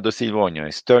Bernardo Silva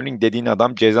oynuyor. Sterling dediğin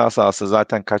adam ceza sahası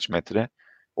zaten kaç metre?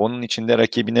 Onun içinde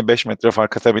rakibine 5 metre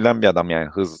fark atabilen bir adam yani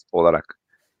hız olarak.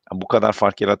 Yani bu kadar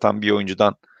fark yaratan bir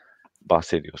oyuncudan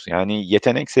bahsediyorsun. Yani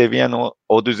yetenek seviyen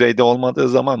o düzeyde olmadığı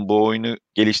zaman bu oyunu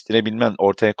geliştirebilmen,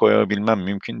 ortaya koyabilmen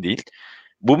mümkün değil.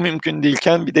 Bu mümkün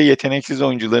değilken bir de yeteneksiz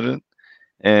oyuncuların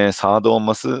sahada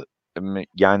olması,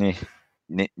 yani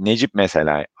Necip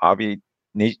mesela. Abi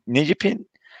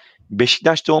Necip'in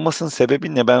Beşiktaş'ta olmasının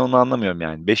sebebi ne? Ben onu anlamıyorum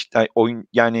yani. Beşiktaş oyun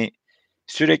yani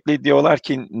sürekli diyorlar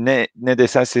ki ne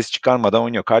desen ses çıkarmadan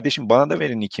oynuyor. Kardeşim bana da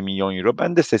verin 2 milyon euro.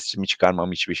 Ben de sesimi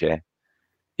çıkarmam hiçbir şeye.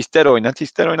 İster oynat,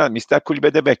 ister oynatma. İster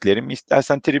kulübede beklerim,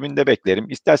 istersen tribünde beklerim.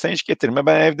 İstersen hiç getirme,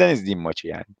 ben evden izleyeyim maçı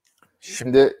yani.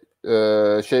 Şimdi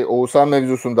Oğuzhan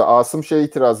mevzusunda Asım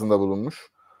itirazında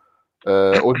bulunmuş.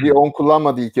 Ozi 10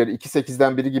 kullanmadı ilk yarı.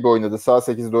 2-8'den biri gibi oynadı. Sağ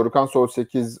 8 Dorukhan, sol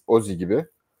 8 Ozi gibi.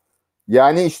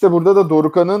 Yani işte burada da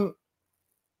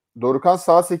Dorukhan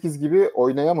sağ 8 gibi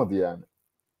oynayamadı yani.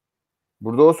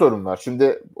 Burada o sorun var.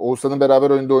 Şimdi Oğuzhan'ın beraber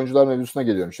oynadığı oyuncular mevzusuna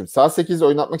geliyorum. Şimdi sağ 8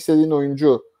 oynatmak istediğin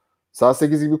oyuncu sağ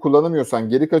 8 gibi kullanamıyorsan,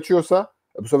 geri kaçıyorsa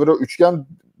bu sefer o üçgen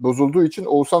bozulduğu için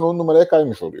Oğuzhan 10 numaraya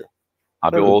kaymış oluyor.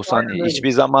 Abi Tabii, Oğuzhan aynen öyle.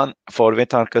 hiçbir zaman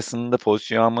forvet arkasında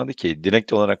pozisyon almadı ki.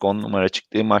 Direkt olarak 10 numara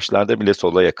çıktığı maçlarda bile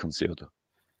sola yakınsıyordu.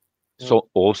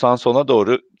 Oğuzhan sola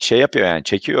doğru şey yapıyor yani,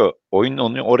 çekiyor. Oyun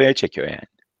onu oraya çekiyor yani.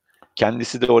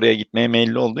 Kendisi de oraya gitmeye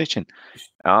meyilli olduğu için.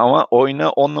 Ama oyuna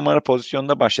 10 numara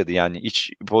pozisyonda başladı yani.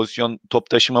 İç pozisyon, top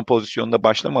taşıma pozisyonda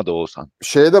başlamadı Oğuzhan.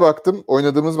 Şeye de baktım.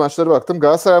 Oynadığımız maçlara baktım.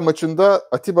 Galatasaray maçında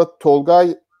Atiba,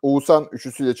 Tolgay, Oğuzhan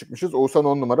üçlüsüyle çıkmışız. Oğuzhan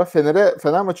 10 numara.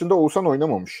 Fener maçında Oğuzhan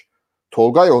oynamamış.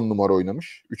 Tolgay 10 numara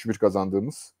oynamış. 3-1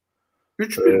 kazandığımız.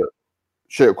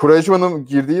 3-1. Kurajman'ın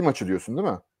girdiği maçı diyorsun değil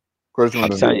mi?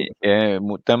 Abi sen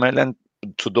muhtemelen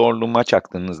Tudorlu maç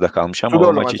aklınızda kalmış ama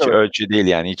o maç hiç ölçü değil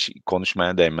yani. Hiç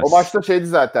konuşmaya değmez. O maçta şeydi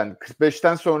zaten.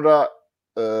 45'ten sonra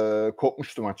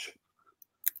kopmuştu maç.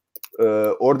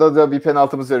 Orada da bir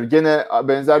penaltımız var. Gene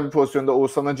benzer bir pozisyonda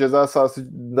Oğuzhan'ın ceza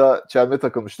sahasında çelme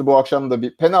takılmıştı. Bu akşam da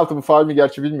bir penaltı mı faul mü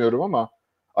gerçi bilmiyorum ama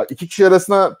iki kişi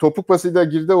arasına topuk pasıyla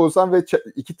girdi Oğuzhan ve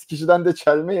iki kişiden de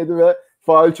çelme yedi ve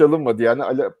faul çalınmadı. Yani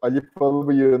Ali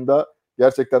Palabıyık'ın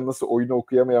gerçekten nasıl oyunu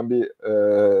okuyamayan bir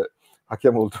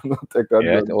hakem olduğunu tekrar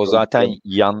evet, o zaten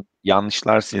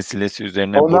yanlışlar silsilesi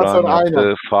üzerine ondan Burak'ın sonra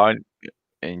yaptığı faul,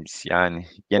 yani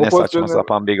gene saçma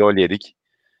sapan bir gol yedik.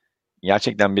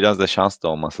 Gerçekten biraz da şans da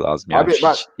olması lazım. Yani abi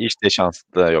bak, hiç de şans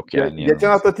da yok yani. Geçen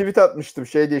hafta tweet atmıştım.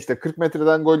 Şeydi işte 40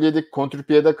 metreden gol yedik.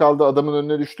 Kontrpiyede kaldı. Adamın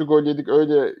önüne düştü. Gol yedik.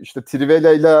 Öyle işte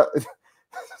Trivela'yla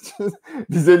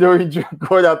Rizeli oyuncu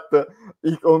gol attı.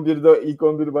 İlk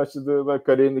 11 başladığı ve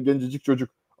kariyerinde gencecik çocuk.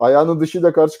 Ayağının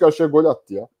dışıyla karşı karşıya gol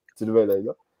attı ya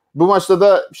Trivela'yla. Bu maçta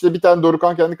da işte bir tane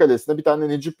Dorukhan kendi kalesine, bir tane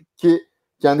Necip ki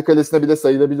kendi kalesine bile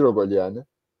sayılabilir o gol yani.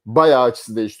 Bayağı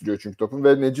açısı değiştiriyor çünkü topun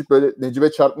ve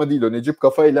Necip'e çarpma değil o. Necip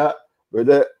kafayla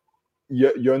böyle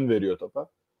yön veriyor topa.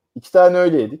 2 tane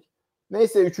öyle yedik.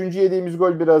 Neyse 3. yediğimiz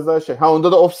gol biraz daha şey.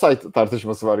 Onda da offside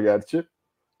tartışması var gerçi.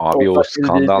 Abi o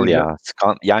skandal ya.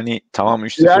 Yani tamam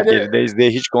 3-0 gerideyiz diye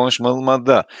hiç konuşulmadı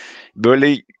da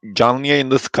böyle canlı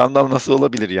yayında skandal nasıl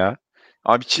olabilir ya?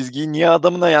 Abi çizgiyi niye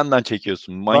adamın ayağından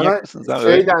çekiyorsun? Manyak mısın sen?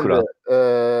 Öyle bir kural.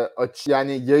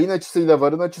 Yani yayın açısıyla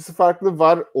VAR'ın açısı farklı.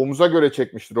 VAR omuza göre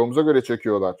çekmiştir. Omuza göre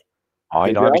çekiyorlar.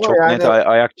 Hayır abi çok net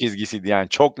ayak çizgisiydi yani.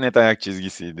 Çok net ayak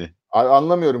çizgisiydi.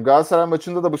 Anlamıyorum. Galatasaray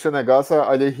maçında da bu sene Galatasaray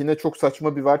aleyhine çok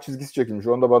saçma bir VAR çizgisi çekilmiş.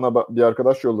 Onu da bana bir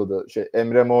arkadaş yolladı.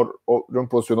 Emre Mor'un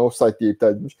pozisyonu offside diye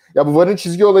iptal edilmiş. Ya bu VAR'ın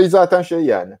çizgi olayı zaten şey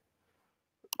yani.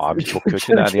 Abi çok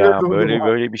kötüler ya.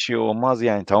 Böyle bir şey olmaz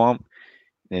yani. Tamam.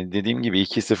 Dediğim gibi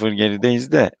 2-0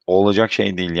 gerideyiz de olacak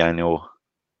şey değil yani o.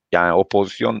 Yani o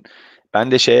pozisyon,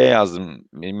 ben de şeye yazdım,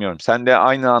 bilmiyorum. Sen de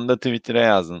aynı anda Twitter'a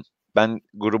yazdın. Ben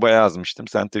gruba yazmıştım,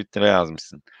 sen Twitter'a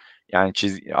yazmışsın. Yani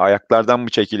ayaklardan mı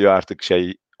çekiliyor artık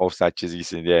offside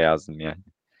çizgisi diye yazdım yani.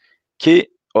 Ki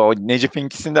O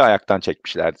Necip'inkisini de ayaktan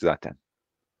çekmişlerdi zaten.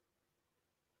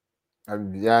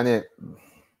 Yani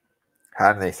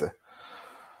her neyse.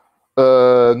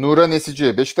 Nura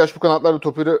Nesici. Beşiktaş bu kanatlarla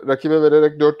topu rakibe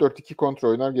vererek 4-4-2 kontrol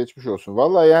oynar, geçmiş olsun.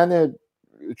 Vallahi yani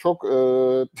çok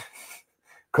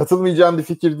katılmayacağım bir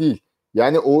fikir değil.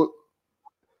 Yani o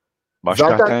Başka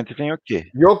zaten alternatifin yok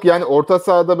ki. yok yani orta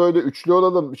sahada böyle üçlü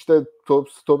olalım, işte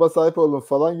topa sahip olalım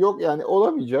falan yok. Yani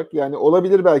olamayacak. Yani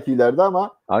olabilir belki ileride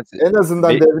ama en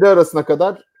azından devre arasına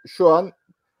kadar şu an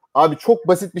abi çok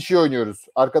basit bir şey oynuyoruz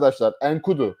arkadaşlar.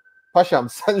 Enkudu. Paşam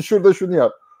sen şurada şunu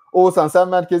yap. Oğuzhan sen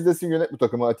merkezdesin, yönet bu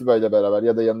takımı Atiba ile beraber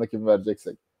ya da yanına kim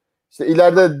vereceksek. İşte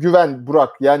ileride Güven, Burak,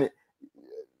 yani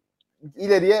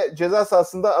ileriye ceza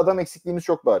sahasında adam eksikliğimiz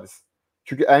çok bariz.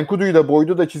 Çünkü Enkudu'yu da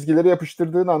Boyd'u da çizgilere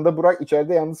yapıştırdığın anda Burak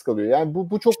içeride yalnız kalıyor. Yani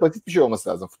bu çok basit bir şey olması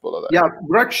lazım futbola da. Ya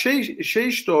Burak şey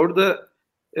işte orada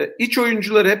iç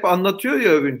oyuncuları hep anlatıyor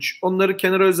ya Övünç. Onları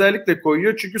kenara özellikle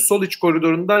koyuyor. Çünkü sol iç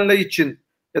koridorundan Laiç'in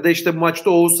ya da işte maçta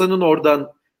Oğuzhan'ın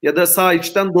oradan ya da sağ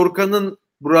içten Dorukhan'ın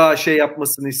Burak'a şey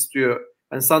yapmasını istiyor.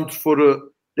 Yani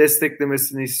santrforu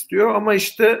desteklemesini istiyor ama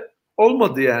işte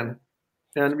olmadı yani.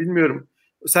 Yani bilmiyorum.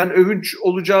 Sen Övünç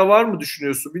olacağı var mı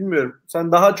düşünüyorsun bilmiyorum.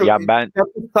 Sen daha çok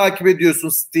takip ediyorsun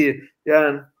City'yi.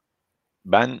 Yani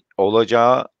ben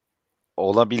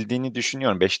olabildiğini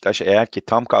düşünüyorum. Beşiktaş eğer ki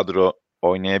tam kadro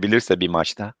oynayabilirse bir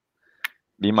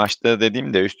maçta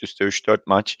dediğimde üst üste 3-4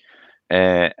 maç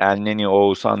Elneny,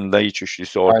 Oğuzhan, Laiç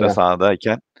üçlüsü orta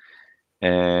sahadayken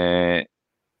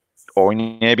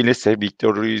oynayabilirse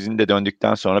Victor Ruiz'in de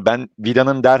döndükten sonra ben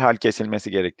Vida'nın derhal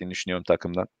kesilmesi gerektiğini düşünüyorum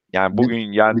takımdan. Yani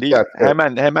bugün değil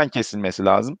hemen kesilmesi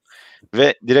lazım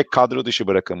ve direkt kadro dışı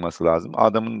bırakılması lazım.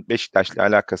 Adamın Beşiktaş'la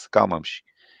alakası kalmamış.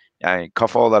 Yani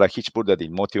kafa olarak hiç burada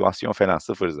değil. Motivasyon falan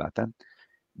sıfır zaten.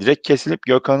 Direkt kesilip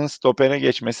Gökhan'ın stopere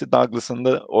geçmesi, Douglas'ın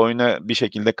da oyuna bir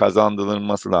şekilde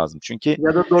kazandırılması lazım. Çünkü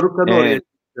ya da Dorukhan'ı oraya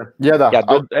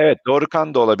evet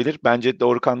Dorukhan da olabilir. Bence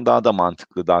Dorukhan daha da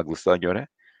mantıklı Douglas'a göre.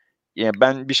 Yani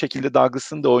ben bir şekilde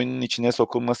Douglas'ın da oyunun içine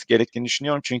sokulması gerektiğini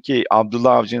düşünüyorum. Çünkü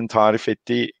Abdullah Avcı'nın tarif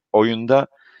ettiği oyunda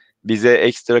bize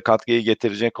ekstra katkıyı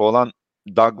getirecek olan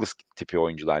Douglas tipi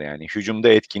oyuncular yani. Hücumda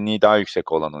etkinliği daha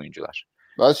yüksek olan oyuncular.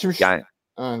 Yani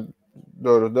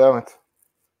doğru, devam et.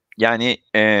 Yani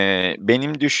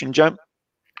benim düşüncem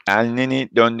Elneny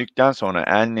döndükten sonra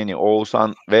Elneny,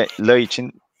 Oğuzhan ve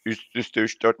Laiç'in üst üste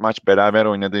 3-4 maç beraber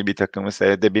oynadığı bir takımı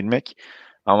seyredebilmek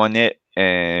ama ne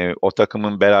o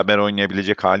takımın beraber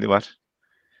oynayabilecek hali var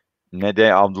ne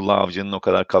de Abdullah Avcı'nın o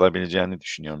kadar kalabileceğini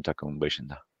düşünüyorum takımın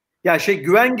başında. Ya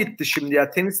Güven gitti şimdi ya.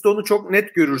 Teniste onu çok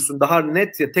net görürsün. Daha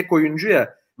net ya. Tek oyuncu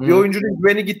ya. Bir oyuncunun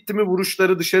güveni gitti mi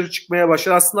vuruşları dışarı çıkmaya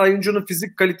başlar. Aslında oyuncunun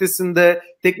fizik kalitesinde,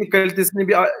 teknik kalitesinde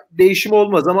bir değişim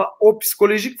olmaz ama o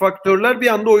psikolojik faktörler bir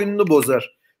anda oyununu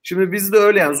bozar. Şimdi bizde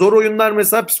öyle yani. Zor oyunlar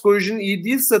mesela psikolojinin iyi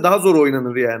değilse daha zor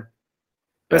oynanır yani.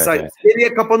 Mesela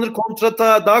geriye kapanır,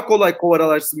 kontrata daha kolay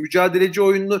kovalarsın. Mücadeleci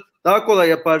oyununu daha kolay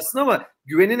yaparsın ama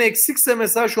güvenin eksikse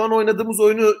mesela şu an oynadığımız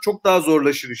oyunu çok daha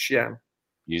zorlaşır iş yani.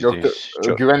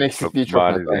 %100. Güven eksikliği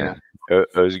çok net. Yani.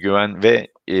 Özgüven ve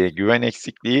güven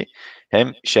eksikliği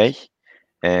hem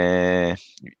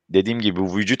dediğim gibi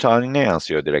bu vücut haline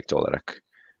yansıyor direkt olarak.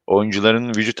 Oyuncuların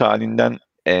vücut halinden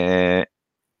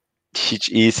hiç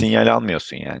iyi sinyal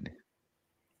almıyorsun yani.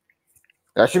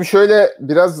 Ya şimdi şöyle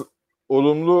biraz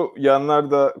olumlu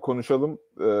yanlarda konuşalım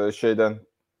şeyden.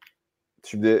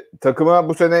 Şimdi takıma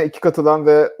bu sene 2 katılan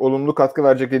ve olumlu katkı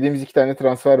verecek dediğimiz 2 tane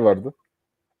transfer vardı.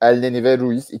 Elneny ve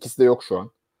Ruiz. İkisi de yok şu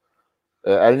an.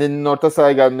 Elneny'nin orta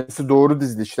sahaya gelmesi doğru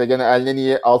dizdi. İşte gene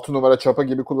Elneny'yi 6 numara çapa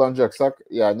gibi kullanacaksak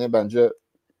yani bence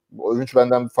oyuncu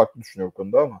benden farklı düşünüyor bu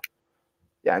konuda ama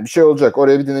yani bir şey olacak.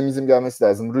 Oraya bir dinamizm gelmesi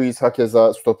lazım. Ruiz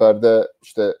hakeza stoperde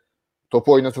işte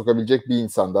topu oyuna sokabilecek bir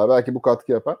insan daha. Belki bu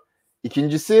katkı yapar.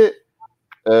 İkincisi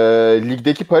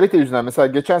ligdeki parite yüzünden. Mesela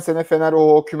geçen sene Fener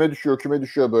küme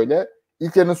düşüyor böyle.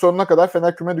 İlk yarının sonuna kadar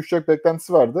Fener küme düşecek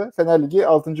beklentisi vardı. Fener Ligi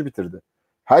 6. bitirdi.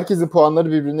 Herkesin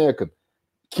puanları birbirine yakın.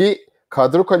 Ki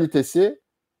kadro kalitesi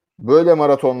böyle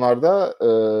maratonlarda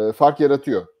fark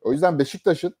yaratıyor. O yüzden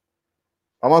Beşiktaş'ın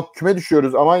ama küme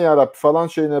düşüyoruz aman yarabbi falan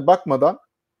şeyine bakmadan,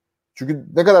 çünkü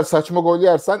ne kadar saçma gol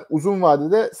yersen uzun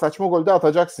vadede saçma golde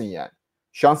atacaksın yani.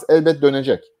 Şans elbet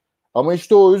dönecek. Ama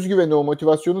işte o özgüveni, o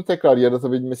motivasyonu tekrar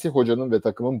yaratabilmesi, hocanın ve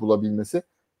takımın bulabilmesi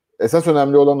esas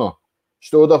önemli olan o.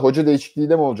 İşte o da hoca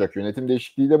değişikliğiyle mi olacak, yönetim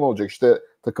değişikliğiyle mi olacak? İşte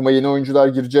takıma yeni oyuncular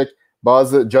girecek.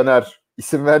 Bazı Caner,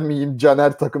 isim vermeyeyim,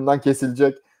 Caner takımdan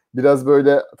kesilecek. Biraz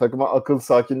böyle takıma akıl,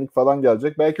 sakinlik falan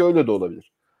gelecek. Belki öyle de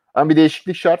olabilir. Ama bir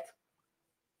değişiklik şart.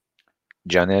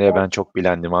 Caner'e ben çok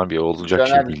bilendim abi. Olacak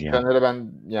şey değil ya. Caner'e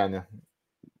ben yani.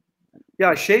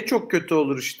 Ya çok kötü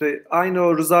olur işte. Aynı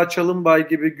o Rıza Çalınbay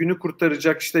gibi günü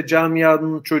kurtaracak işte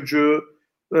camianın çocuğu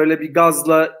böyle bir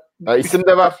gazla isim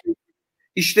de var.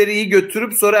 işleri iyi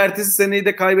götürüp sonra ertesi seneyi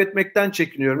de kaybetmekten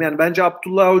çekiniyorum. Yani bence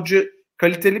Abdullah Avcı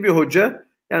kaliteli bir hoca.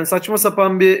 Yani saçma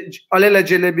sapan bir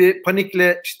alelacele bir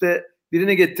panikle işte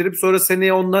birini getirip sonra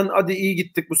seneye ondan hadi iyi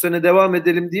gittik bu sene devam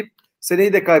edelim deyip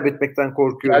seneyi de kaybetmekten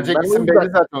korkuyorum. Gelecek Ben isim belli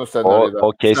zaten o senaryoda.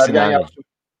 O kesin Sergen yani. Yalçın.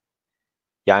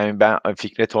 Yani ben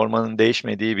Fikret Orman'ın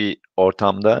değişmediği bir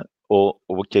ortamda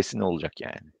o kesin olacak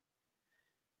yani.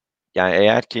 Yani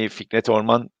eğer ki Fikret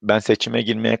Orman ben seçime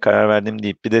girmeye karar verdim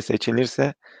deyip bir de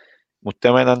seçilirse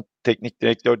muhtemelen teknik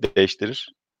direktör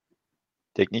değiştirir.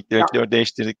 Teknik direktör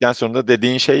değiştirdikten sonra da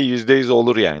dediğin şey %100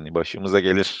 olur yani. Başımıza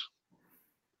gelir.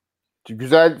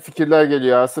 Güzel fikirler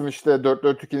geliyor. Asım işte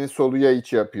 4-4-2'nin solu ya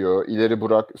iç yapıyor. İleri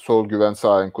Burak, sol Güven,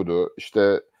 sağ Enkudu.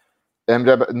 İşte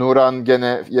Emre Nuran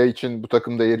gene ya için bu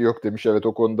takımda yeri yok demiş. Evet,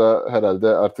 o konuda herhalde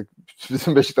artık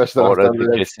bizim Beşiktaş Orası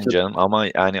taraftarları kesin canım ama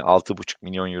yani 6,5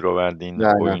 milyon euro verdiğin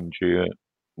Yani. oyuncuyu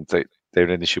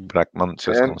devre dışı bırakman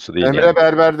söz konusu değil Emre yani.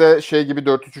 Berber de şey gibi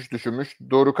 4-3-3 düşünmüş.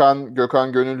 Dorukhan,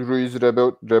 Gökhan Gönül, Ruiz,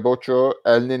 Reboço,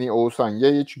 Elneny, Oğuzhan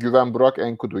Yayiç, Güven, Burak,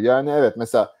 Enkudu. Yani evet,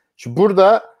 mesela şu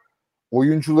burada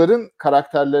oyuncuların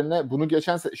karakterlerine bunu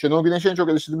geçen Şenol Güneş'in çok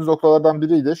eleştirdiğimiz noktalardan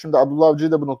biriydi. Şimdi Abdullah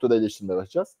Avcı'yı da bu noktada eleştirmeye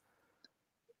başlayacağız.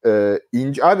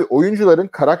 Abi oyuncuların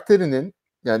karakterinin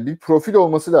yani bir profil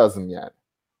olması lazım yani.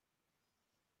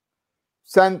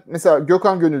 Sen mesela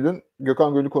Gökhan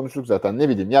Gönül'ü konuştuk zaten, ne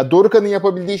bileyim. Ya Dorukhan'ın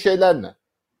yapabildiği şeyler ne?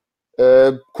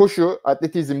 Koşu,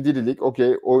 atletizm, dirilik,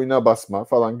 okey, oyuna basma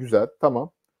falan güzel,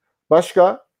 tamam.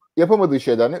 Başka yapamadığı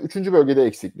şeyler ne? 3. bölgede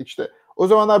eksiklik işte. O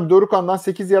zaman abi Dorukhan'dan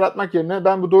 8 yaratmak yerine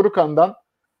ben bu Dorukhan'dan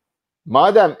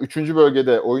madem 3.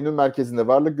 bölgede oyunun merkezinde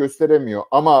varlık gösteremiyor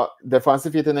ama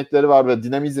defansif yetenekleri var ve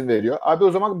dinamizm veriyor. Abi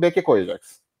o zaman beke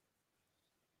koyacaksın.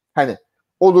 Hani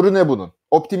oluru ne bunun?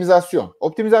 Optimizasyon.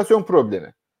 Optimizasyon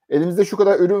problemi. Elimizde şu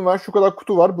kadar ürün var, şu kadar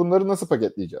kutu var. Bunları nasıl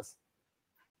paketleyeceğiz?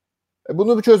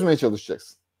 Bunu bir çözmeye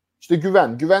çalışacaksın. İşte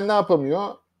Güven. Güven ne yapamıyor?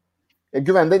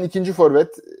 Güven'den 2.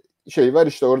 forvet şey var,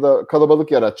 işte orada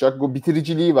kalabalık yaratacak. Bu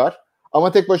bitiriciliği var.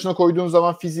 Ama tek başına koyduğun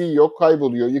zaman fiziği yok.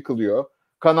 Kayboluyor, yıkılıyor.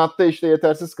 Kanatta işte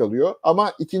yetersiz kalıyor.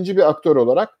 Ama ikinci bir aktör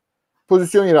olarak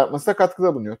pozisyon yaratmasına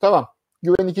katkıda bulunuyor. Tamam.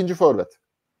 Güven 2. forvet.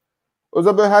 O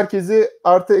zaman böyle herkesi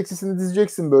artı eksisini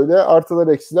dizeceksin böyle. Artılar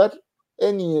eksiler.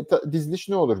 En iyi diziliş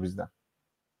ne olur bizden?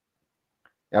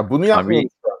 Ya bunu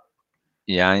yapmıyoruz.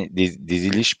 Yani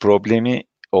diziliş problemi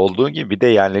olduğu gibi bir de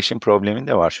yerleşim problemi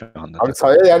de var şu anda. Abi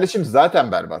sahaya yerleşim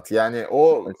zaten berbat. Yani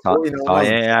o inanılmaz.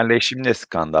 Sahaya yerleşim de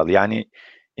skandal. Yani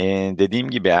dediğim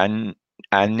gibi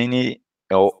Elneny,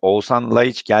 Oğuzhan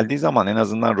Laiç geldiği zaman en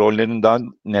azından rollerin daha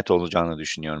net olacağını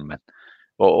düşünüyorum ben.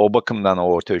 O bakımdan o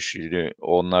orta üçlüyü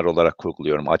onlar olarak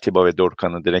kurguluyorum. Atiba ve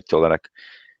Dorukhan'ı direkt olarak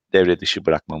devre dışı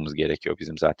bırakmamız gerekiyor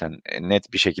bizim zaten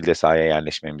net bir şekilde sahaya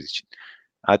yerleşmemiz için.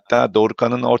 Hatta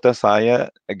Dorukhan'ın orta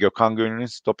sahaya, Gökhan Gönül'ün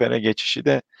stopere geçişi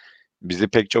de bizi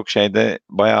pek çok şeyde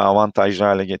bayağı avantajlı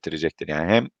hale getirecektir.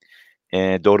 Yani hem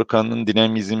Dorukhan'ın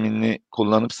dinamizmini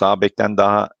kullanıp sağ bekten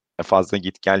daha fazla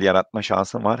git gel yaratma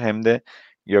şansı var. Hem de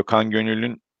Gökhan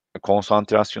Gönül'ün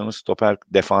konsantrasyonu, stoper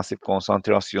defansif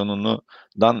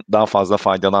konsantrasyonundan daha fazla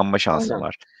faydalanma şansı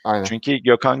var. Aynen. Çünkü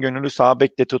Gökhan Gönül'ü sağ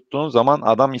bekte tuttuğun zaman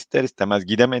adam ister istemez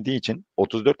gidemediği için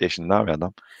 34 yaşında abi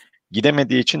adam.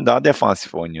 Gidemediği için daha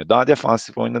defansif oynuyor. Daha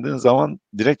defansif oynadığın zaman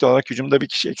direkt olarak hücumda bir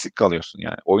kişi eksik kalıyorsun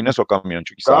yani. Oyuna sokamıyorsun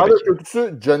çünkü sağ Daha da beki.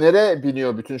 kötüsü Caner'e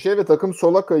biniyor bütün şey ve takım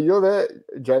sola kayıyor ve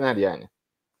Caner yani.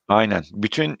 Aynen.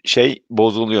 Bütün şey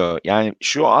bozuluyor. Yani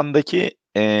şu andaki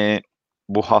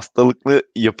bu hastalıklı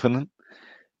yapının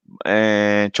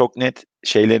çok net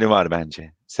şeyleri var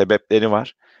bence. Sebepleri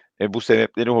var. Ve bu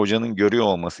sebepleri hocanın görüyor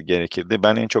olması gerekirdi.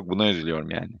 Ben en çok buna üzülüyorum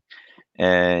yani.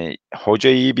 Hoca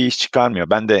iyi bir iş çıkarmıyor.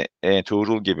 Ben de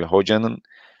Tuğrul gibi hocanın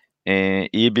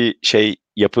iyi bir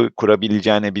yapı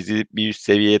kurabileceğine, bizi bir üst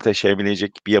seviyeye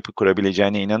taşıyabilecek bir yapı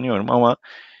kurabileceğine inanıyorum ama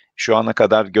şu ana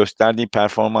kadar gösterdiği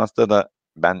performansta da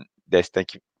ben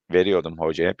destek veriyordum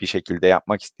hocaya. Bir şekilde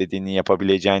yapmak istediğini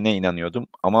yapabileceğine inanıyordum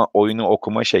ama oyunu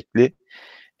okuma şekli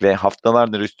ve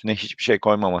haftalardır üstüne hiçbir şey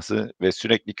koymaması ve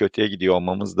sürekli kötüye gidiyor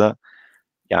olmamız da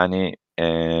yani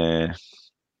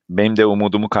benim de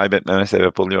umudumu kaybetmeme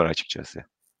sebep oluyor açıkçası.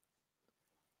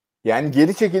 Yani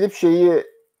geri çekilip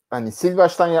hani sil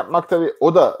baştan yapmak tabii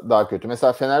o da daha kötü.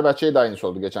 Mesela Fenerbahçe'ye de aynısı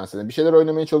oldu geçen sene. Bir şeyler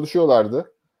oynamaya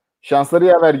çalışıyorlardı. Şansları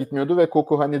yaver gitmiyordu ve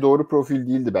Koku hani doğru profil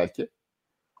değildi belki.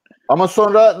 Ama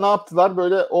sonra ne yaptılar?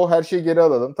 Böyle her şeyi geri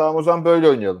alalım. Tamam, o zaman böyle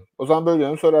oynayalım. O zaman böyle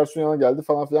oynayalım. Sonra Ersun Yanal geldi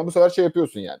falan filan. Bu sefer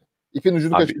yapıyorsun yani. İpin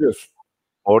ucunu Abi, kaçırıyorsun.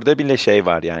 orada bile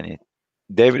var yani.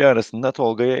 devre arasında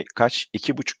Tolga'ya kaç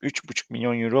 2,5-3,5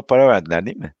 milyon euro para verdiler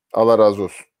değil mi? Allah razı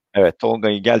olsun. Evet,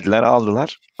 Tolga'yı geldiler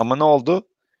aldılar. Ama ne oldu?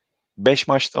 5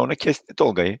 maç sonra kesti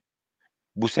Tolga'yı.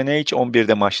 Bu sene hiç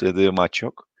 11'de maçladığı maç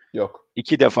yok. Yok.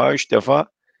 2 defa 3 defa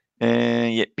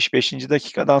 75.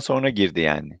 dakikadan sonra girdi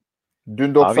yani.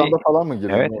 Dün 90'da Abi falan mı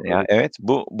girdi? evet ya evet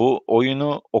bu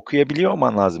oyunu okuyabiliyor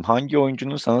olman lazım. Hangi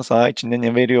oyuncunun sana saha içinde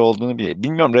ne veriyor olduğunu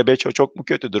bilmiyorum. Rebeço çok mu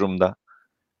kötü durumda?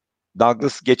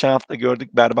 Douglas geçen hafta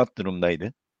gördük berbat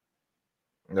durumdaydı.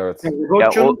 Evet.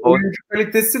 Rocho'nun oyuncu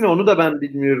kalitesi ne onu da ben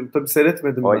bilmiyorum. Tabii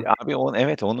seyretmedim ben. Abi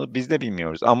evet onu biz de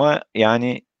bilmiyoruz ama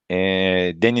yani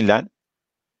denilen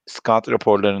scout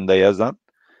raporlarında yazan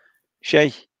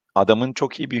adamın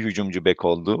çok iyi bir hücumcu bek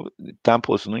olduğu,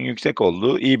 temposunun yüksek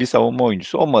olduğu, iyi bir savunma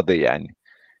oyuncusu olmadığı yani.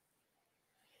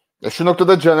 Şu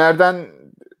noktada Caner'den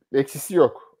eksisi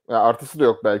yok. Artısı da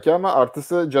yok belki ama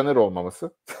artısı Caner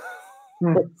olmaması.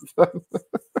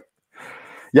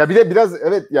 Ya bir de biraz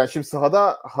evet yani şimdi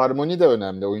sahada harmoni de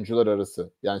önemli oyuncular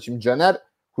arası. Yani şimdi Caner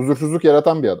huzursuzluk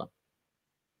yaratan bir adam.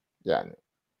 Yani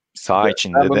saha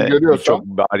içinde de çok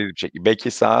bariz bir şekilde.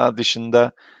 Belki saha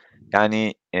dışında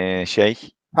yani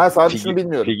saha dışını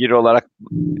bilmiyorum. Figür olarak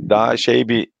daha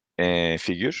bir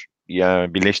figür.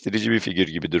 Yani birleştirici bir figür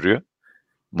gibi duruyor.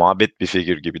 Muhabbet bir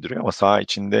figür gibi duruyor ama saha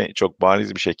içinde çok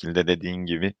bariz bir şekilde dediğin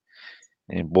gibi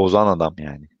bozan adam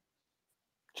yani.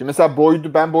 Şimdi mesela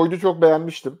Boyd'u çok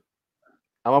beğenmiştim.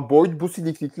 Ama Boyd bu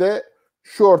siliklikle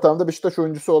şu ortamda Beşiktaş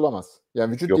oyuncusu olamaz.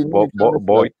 Yani vücut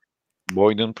dilinin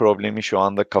Boyd'un problemi şu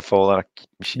anda kafa olarak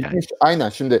gitmiş yani. Aynen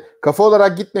şimdi kafa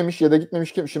olarak gitmemiş ya da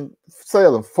gitmemiş kim? Şimdi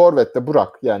sayalım. Forvet'te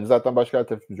Burak yani zaten başka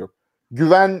alternatifimiz yok.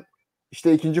 Güven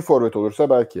işte ikinci forvet olursa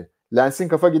belki. Lens'in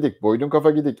kafa gidik. Boyd'un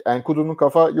kafa gidik. Enkudu'nun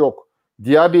kafa yok.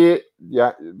 Diaby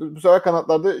yani bu sefer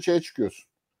kanatlarda çıkıyorsun.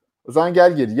 O zaman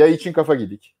gel gir. Ya için kafa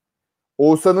gidik.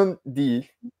 Oğuzhan'ın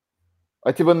değil.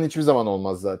 Atiba'nın hiçbir zaman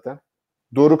olmaz zaten.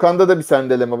 Dorukhan'da da bir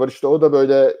sendeleme var. İşte o da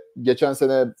böyle geçen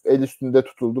sene el üstünde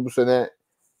tutuldu. Bu sene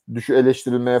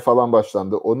eleştirilmeye falan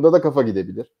başlandı. Onda da kafa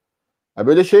gidebilir. Yani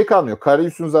böyle kalmıyor.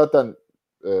 Karius'un zaten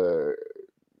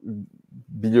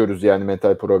biliyoruz yani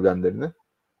mental problemlerini.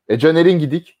 Caner'in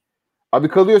gidik. Abi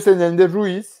kalıyor senin elinde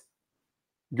Ruiz,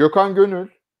 Gökhan Gönül,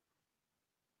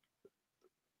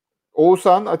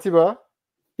 Oğuzhan, Atiba.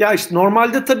 Ya işte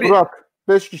normalde tabii Burak.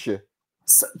 5 kişi.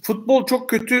 Futbol çok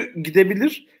kötü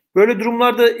gidebilir. Böyle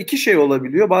durumlarda iki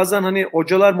olabiliyor. Bazen hani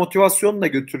hocalar motivasyonla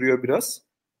götürüyor biraz.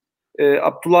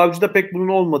 Abdullah Avcı'da pek bunun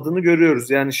olmadığını görüyoruz.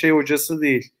 Yani hocası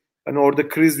değil. Hani orada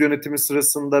kriz yönetimi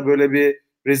sırasında böyle bir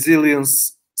resilience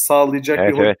sağlayacak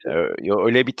bir hoca. Evet.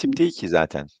 Öyle bir tip değil ki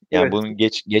zaten. Yani bunun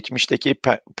geçmişteki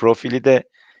profili de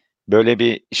böyle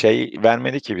bir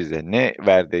vermedi ki bize. Ne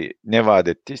verdi, ne vaat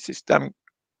etti? Sistem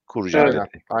kuracağım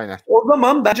dedi. Aynen. O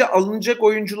zaman bence alınacak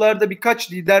oyuncularda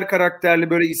birkaç lider karakterli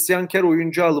böyle isyankar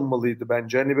oyuncu alınmalıydı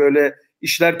bence. Hani böyle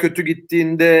işler kötü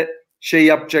gittiğinde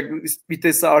yapacak,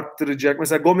 vitesi arttıracak.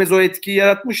 Mesela Gomez o etkiyi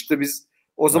yaratmıştı biz.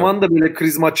 O zaman da böyle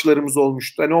kriz maçlarımız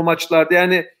olmuştu. Hani o maçlarda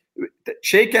yani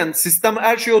sistem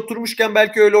her şey oturmuşken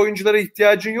belki öyle oyunculara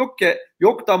ihtiyacın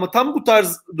yoktu ama tam bu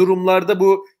tarz durumlarda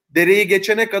bu dereyi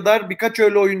geçene kadar birkaç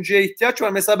öyle oyuncuya ihtiyaç var.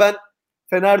 Mesela ben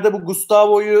Fener'de bu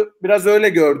Gustavo'yu biraz öyle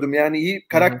gördüm. Yani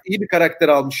iyi bir karakter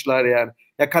almışlar yani.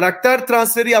 Ya karakter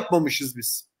transferi yapmamışız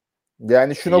biz.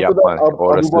 Yani şu noktada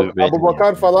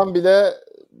Abubakar falan bile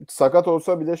sakat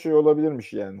olsa bile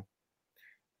olabilirmiş yani.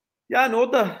 Yani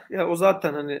o da o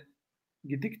zaten hani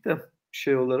gidik de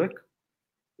olarak.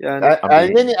 Yani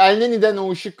Elneni'den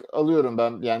o ışık alıyorum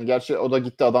ben. Yani gerçi o da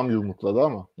gitti adam yumrukladı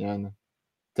ama yani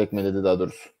tekmeledi daha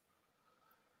doğrusu.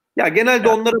 Ya genelde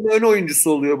onların ön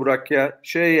oyuncusu oluyor Burak ya.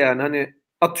 Yani hani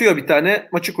atıyor bir tane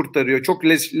maçı kurtarıyor. Çok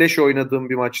leş oynadığın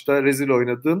bir maçta, rezil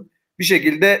oynadığın bir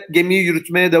şekilde gemiyi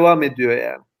yürütmeye devam ediyor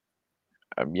yani.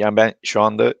 Yani ben şu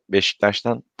anda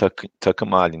Beşiktaş'tan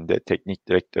takım halinde teknik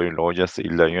direktörüyle,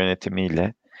 hocasıyla,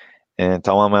 yönetimiyle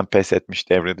tamamen pes etmiş,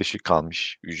 devre dışı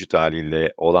kalmış vücut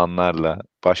haliyle olanlarla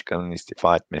başkanın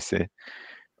istifa etmesi.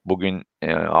 Bugün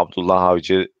Abdullah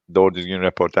Avcı doğru düzgün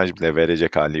röportaj bile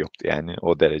verecek hali yoktu. Yani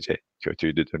o derece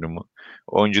kötüydü durumu.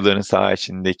 Oyuncuların saha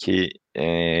içindeki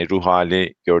ruh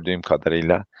hali gördüğüm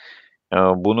kadarıyla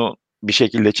bunu bir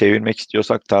şekilde çevirmek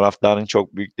istiyorsak taraftarın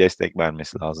çok büyük destek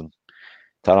vermesi lazım.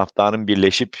 Taraftarın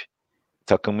birleşip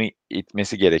takımı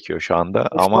itmesi gerekiyor şu anda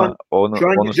ama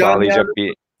onu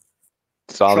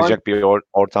sağlayacak bir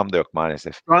ortam da yok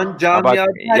maalesef. Şu an camiada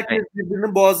herkes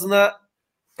birbirinin boğazına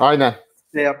aynen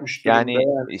yapmış durumda. Yani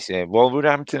işte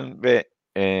Wolverhampton ve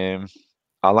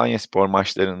Alanyaspor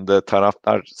maçlarında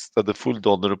taraftar stadı full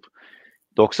doldurup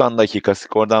 90 dakika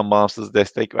skordan bağımsız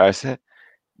destek verse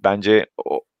bence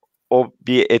o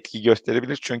bir etki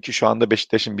gösterebilir. Çünkü şu anda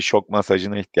Beşiktaş'ın bir şok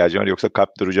masajına ihtiyacı var. Yoksa kalp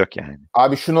duracak yani.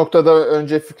 Abi şu noktada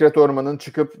önce Fikret Orman'ın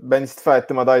çıkıp ben istifa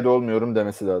ettim, aday da olmuyorum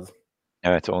demesi lazım.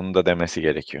 Evet, onu da demesi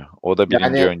gerekiyor. O da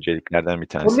birinci Yani- önceliklerden bir O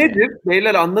tanesi. nedir?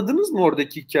 Beyler anladınız mı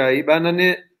oradaki hikayeyi? Ben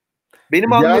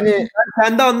benim Yani- anladığım, ben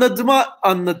kendi anladığıma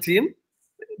anlatayım.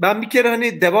 Ben bir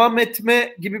kere devam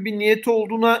etme gibi bir niyeti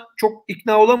olduğuna çok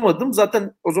ikna olamadım.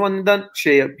 Zaten o zaman neden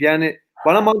yani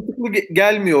bana mantıklı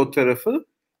gelmiyor o tarafı.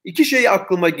 İki şey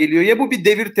aklıma geliyor. Ya bu bir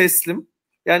devir teslim.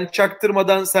 Yani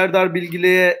çaktırmadan Serdar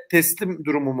Bilgile'ye teslim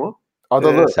durumu mu?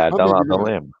 Adalı. Serdar Tabii, değil mi?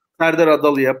 Adalı'ya mı? Serdar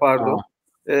Adalı'ya pardon.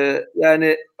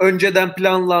 Yani önceden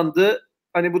planlandı.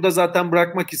 Hani bu da zaten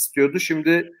bırakmak istiyordu.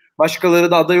 Şimdi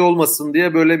başkaları da aday olmasın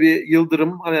diye böyle bir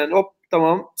yıldırım. Hani hop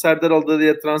tamam Serdar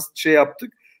Adalı'ya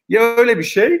yaptık. Ya öyle bir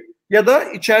şey ya da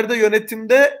içeride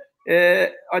yönetimde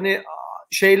hani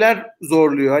şeyler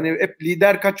zorluyor. Hani hep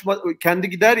lider kendi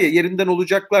gider ya yerinden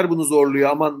olacaklar bunu zorluyor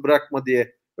aman bırakma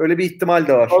diye. Öyle bir ihtimal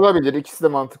de var. Olabilir. İkisi de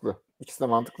mantıklı. İkisi de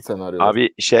mantıklı senaryolar. Abi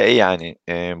yani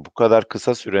bu kadar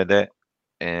kısa sürede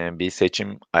bir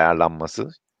seçim ayarlanması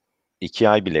 2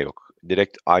 ay bile yok.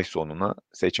 Direkt ay sonuna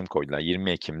seçim koydular.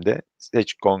 20 Ekim'de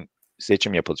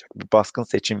seçim yapılacak. Bir baskın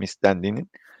seçim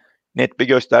istendiğinin net bir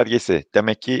göstergesi.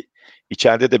 Demek ki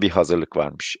içeride de bir hazırlık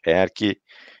varmış. Eğer ki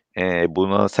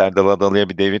buna Serdal Adalı'ya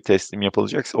bir devir teslim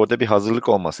yapılacaksa orada bir hazırlık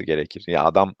olması gerekir. Ya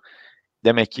adam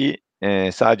demek ki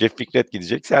sadece Fikret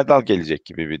gidecek, Serdal gelecek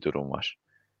gibi bir durum var.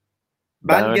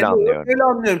 Ben öyle genel olarak anlıyorum. öyle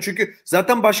anlıyorum. Çünkü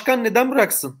zaten başkan neden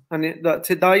bıraksın? Hani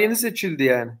daha yeni seçildi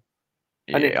yani.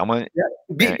 Hani Ama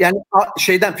yani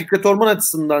şeyden Fikret Orman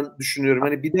açısından düşünüyorum.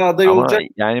 Hani bir daha aday ama olacak.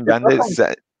 yani ben de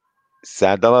Zaten-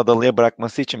 Serdal Adalı'ya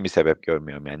bırakması için bir sebep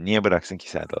görmüyorum yani. Niye bıraksın ki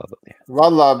Serdal Adalı'ya?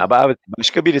 Vallahi Abi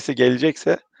başka birisi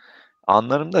gelecekse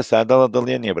anlarım da Serdal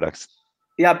Adalı'ya niye bıraksın?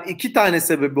 Ya iki tane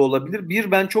sebebi olabilir.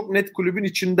 Bir, ben çok net kulübün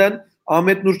içinden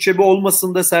Ahmet Nur Çebi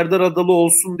olmasın da Serdar Adalı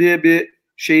olsun diye bir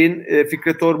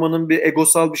Fikret Orman'ın bir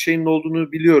egosal bir şeyin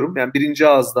olduğunu biliyorum. Yani birinci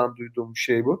ağızdan duyduğum bir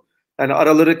şey bu. Yani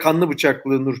araları kanlı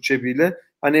bıçaklı Nur Çebi ile.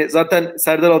 Hani zaten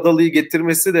Serdar Adalı'yı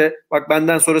getirmesi de bak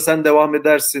benden sonra sen devam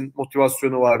edersin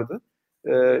motivasyonu vardı.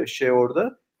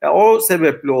 Orada. Ya o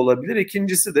sebeple olabilir.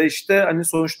 İkincisi de işte hani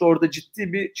sonuçta orada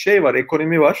ciddi bir şey var,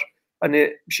 ekonomi var.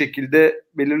 Hani bir şekilde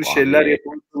belirli şeyler Abi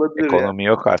yapılabilir yani. ekonomi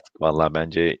yok artık vallahi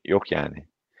bence yok yani.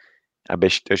 Ya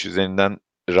Beşiktaş üzerinden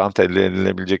rant elde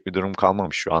edilebilecek bir durum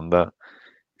kalmamış şu anda.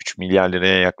 3 milyar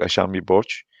liraya yaklaşan bir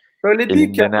borç. Öyle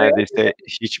değil ki Elinde ama ya. neredeyse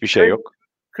hiçbir şey yok.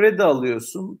 Kredi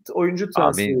alıyorsun, oyuncu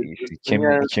transfer Abi ediyorsun. kim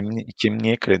Yani, kim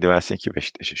niye kredi versin ki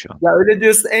Beşiktaş'a şu an? ya öyle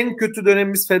diyorsun en kötü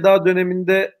dönemimiz feda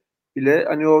döneminde bile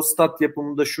hani o stat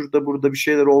yapımında şurada burada bir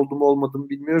şeyler oldu mu olmadı mı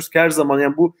bilmiyoruz ki her zaman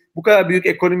yani bu kadar büyük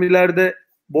ekonomilerde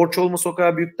borç olması o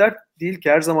kadar büyük dert değil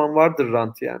ki her zaman vardır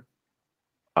rant yani.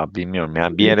 Abi bilmiyorum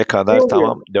yani bir yere kadar oluyor?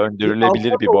 tamam Bir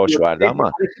döndürülebilir bir borç oluyor, vardı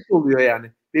ama hareket oluyor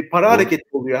yani. Bir para bu hareketi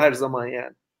oluyor her zaman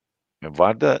yani.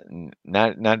 var da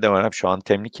nerede var abi şu an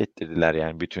temlik ettirdiler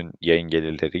yani bütün yayın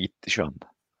gelirleri gitti şu anda.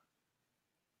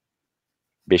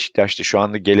 Beşiktaş'ta şu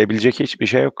anda gelebilecek hiçbir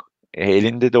şey yok.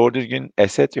 Elinde doğru düzgün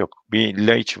eset yok. Bir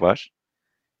Laiç var.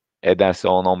 Ederse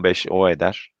 10-15 o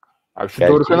eder. abi şu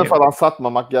Belki Dorukhan'ı falan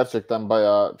satmamak gerçekten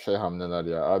bayağı hamleler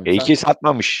ya. Abi sen iki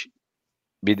satmamış.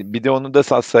 Bir de onu da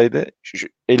satsaydı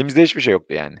elimizde hiçbir şey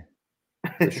yoktu yani.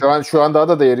 şu an daha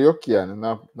da değeri yok ki yani.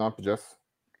 Ne yapacağız?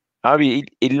 Abi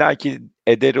illaki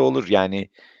ederi olur yani.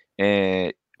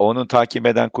 Onu takip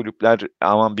eden kulüpler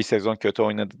aman bir sezon kötü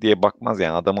oynadı diye bakmaz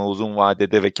yani. Adama uzun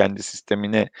vadede ve kendi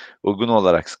sistemine uygun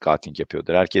olarak scouting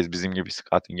yapıyordur. Herkes bizim gibi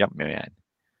scouting yapmıyor yani.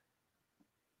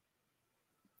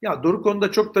 Ya Dorukhan'ı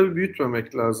da çok tabii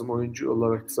büyütmemek lazım oyuncu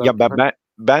olarak zaten. Ya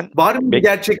ben Var mı Bek-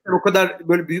 gerçekten o kadar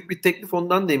böyle büyük bir teklif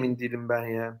ondan da emin değilim ben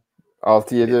yani.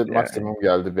 6-7 maksimum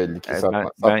geldi belli ki ben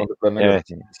satmadıklarına göre.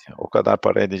 evet o kadar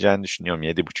para edeceğini düşünüyorum.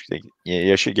 7,5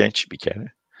 yaşı genç bir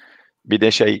kere. Bir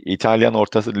de İtalyan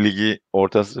ortası ligi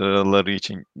orta sıraları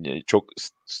için çok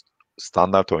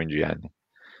standart oyuncu yani.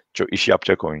 Çok iş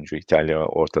yapacak oyuncu İtalya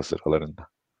orta sıralarında.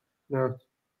 Evet.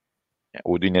 Yani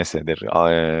Udinese'dir,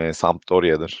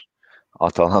 Sampdoria'dır,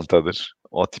 Atalanta'dır.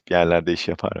 O tip yerlerde iş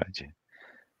yapar bence.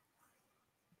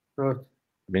 Evet.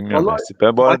 Bilmiyorum Vallahi nasip.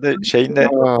 Ve bu arada şeyin de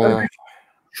Aa,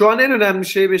 şu an en önemli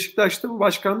şey Beşiktaş'ta bu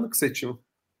başkanlık seçimi.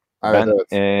 evet,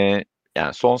 ben evet.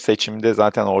 yani son seçimde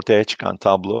zaten ortaya çıkan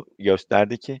tablo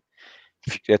gösterdi ki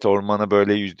Fikret Orman'a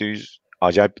böyle %100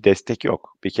 acayip bir destek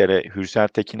yok. Bir kere Hürser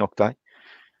Tekin Oktay.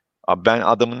 Abi ben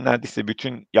adamın neredeyse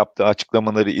bütün yaptığı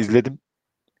açıklamaları izledim.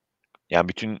 Yani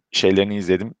bütün şeylerini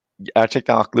izledim.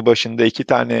 Gerçekten aklı başında 2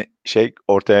 tane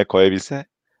ortaya koyabilse,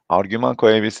 argüman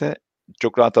koyabilse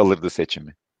çok rahat alırdı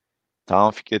seçimi.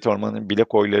 Tamam, Fikret Orman'ın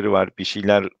bilek oyları var. Bir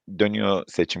şeyler dönüyor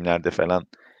seçimlerde falan.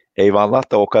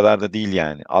 Eyvallah da o kadar da değil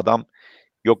yani. Adam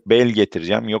yok bel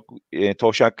getireceğim, yok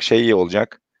Toşak şey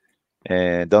olacak,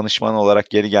 danışman olarak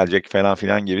geri gelecek falan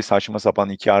filan gibi saçma sapan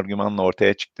iki argümanla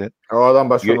ortaya çıktı. O adam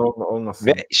başkan olmasın.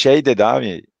 Ve şey dedi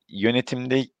abi,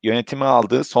 yönetimi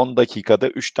aldığı son dakikada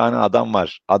 3 tane adam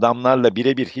var. Adamlarla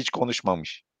birebir hiç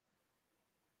konuşmamış.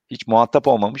 Hiç muhatap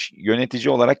olmamış. Yönetici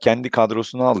olarak kendi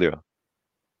kadrosunu alıyor.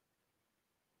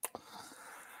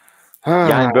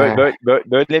 Yani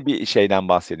böyle bir şeyden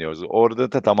bahsediyoruz.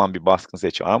 Orada da tamam bir baskın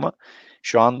seçim ama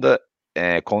şu anda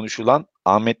konuşulan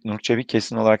Ahmet Nur Çebi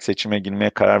kesin olarak seçime girmeye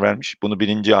karar vermiş. Bunu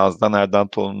birinci ağızdan Erdoğan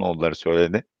Tolunoğulları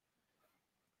söyledi.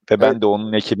 Ve ben de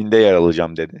onun ekibinde yer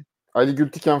alacağım dedi. Ali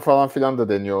Gültiken falan filan da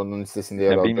deniyor onun listesinde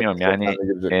yer alacak. Bilmiyorum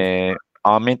yani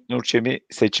Ahmet Nur Çebi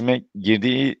seçime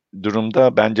girdiği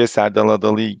durumda bence Serdal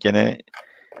Adalı'yı gene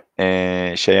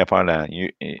şey yaparlar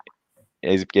yani,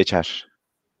 ezip geçer.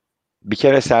 Bir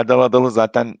kere Serdal Adalı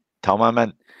zaten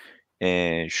tamamen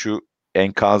şu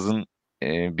enkazın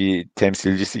bir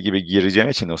temsilcisi gibi gireceğim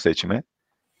için o seçime.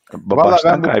 Valla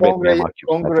ben bu kongre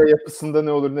mahkum yapısında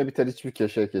ne olur ne biter hiçbir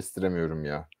köşeye kestiremiyorum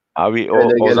ya. Abi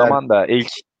o zaman da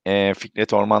ilk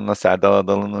Fikret Orman'la Serdal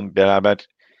Adalı'nın beraber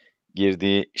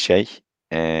girdiği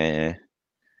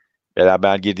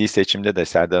beraber girdiği seçimde de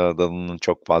Serdal Adalı'nın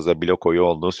çok fazla blok oyu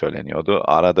olduğu söyleniyordu.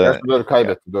 Arada doğru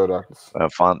kaybetti, doğru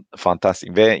haklısın.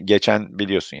 Fantastik ve geçen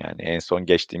biliyorsun yani en son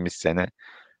geçtiğimiz sene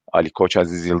Ali Koç,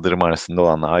 Aziz Yıldırım arasında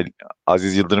olan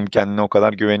Aziz Yıldırım kendine o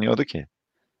kadar güveniyordu ki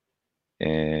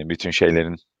bütün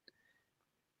şeylerin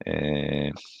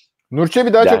Nur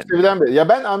Çebi daha çok sevilen bir. Ya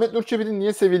ben Ahmet Nur Çebi'nin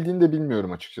niye sevildiğini de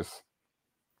bilmiyorum açıkçası.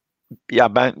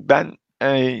 Ya ben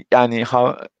yani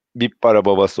bir para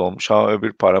babası olmuş,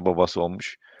 öbür para babası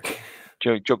olmuş.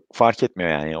 Çok fark etmiyor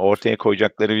yani. Ortaya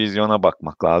koyacakları vizyona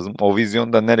bakmak lazım. O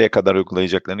vizyonda nereye kadar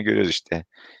uygulayacaklarını görüyoruz işte.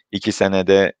 2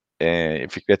 senede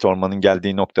Fikret Orman'ın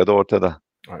geldiği noktada ortada.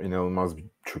 İnanılmaz bir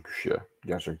çöküş ya.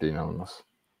 Gerçekten inanılmaz.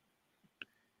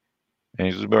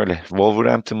 Mevzu böyle.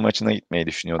 Wolverhampton maçına gitmeyi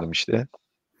düşünüyordum işte.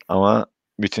 Ama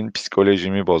bütün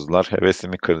psikolojimi bozdular.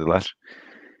 Hevesimi kırdılar.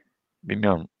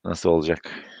 Bilmiyorum nasıl olacak.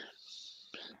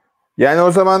 Yani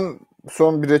o zaman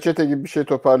son bir reçete gibi bir şey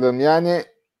toparlayalım. Yani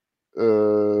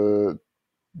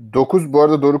 9 bu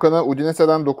arada Dorukhan'a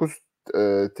Udinese'den 9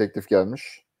 teklif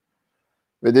gelmiş.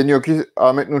 Ve deniyor ki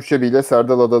Ahmet Nur Çebi ile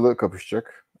Serdal Adalı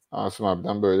kapışacak. Asım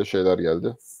abiden böyle şeyler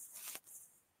geldi.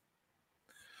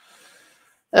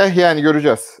 Yani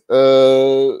göreceğiz.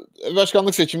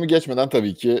 Başkanlık seçimi geçmeden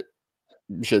tabii ki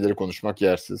bir şeyleri konuşmak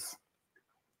yersiz.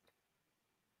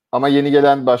 Ama yeni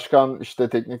gelen başkan işte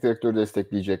teknik direktörü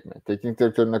destekleyecek mi? Teknik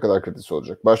direktörün ne kadar kredisi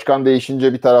olacak? Başkan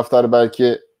değişince bir taraftar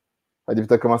belki hadi bir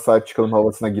takıma sahip çıkalım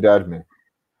havasına girer mi?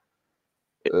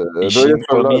 Böyle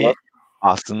sorular var.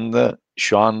 Aslında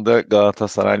şu anda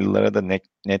Galatasaraylılara da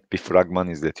net bir fragman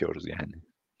izletiyoruz yani.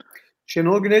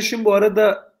 Şenol Güneş'in bu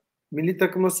arada milli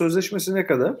takıma sözleşmesi ne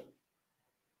kadar?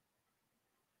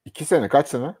 2 sene, kaç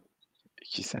sene?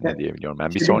 2 sene diye biliyorum ben.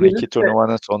 Bir sonraki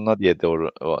turnuvanın sonuna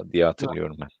diye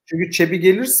hatırlıyorum ben. Çünkü Çebi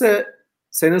gelirse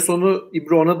sene sonu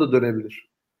İbra ona da dönebilir.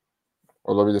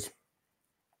 Olabilir.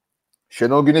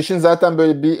 Şenol Güneş'in zaten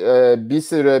böyle bir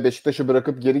süre Beşiktaş'ı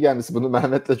bırakıp geri gelmesi, bunu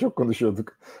Mehmet'le çok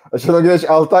konuşuyorduk. Şenol Güneş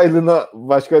 6 aylığına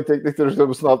başka teknik direktör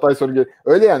olmasın, 6 ay sonra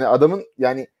öyle yani adamın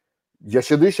yani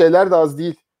yaşadığı şeyler de az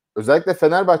değil. Özellikle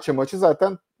Fenerbahçe maçı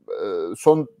zaten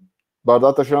son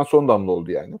bardağı taşıran son damla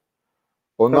oldu yani.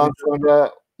 Ondan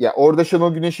sonra ya orada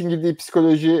Şenol Güneş'in girdiği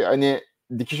psikoloji, hani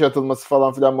dikiş atılması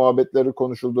falan filan muhabbetleri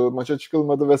konuşuldu. Maça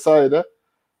çıkılmadı vesaire.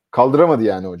 Kaldıramadı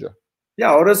yani hoca.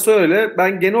 Ya orası öyle.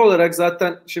 Ben genel olarak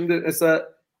zaten şimdi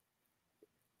mesela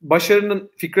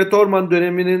Fikret Orman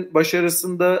döneminin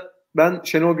başarısında ben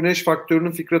Şenol Güneş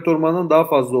faktörünün Fikret Orman'dan daha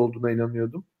fazla olduğuna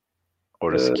inanıyordum.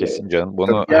 Orası kesin canım.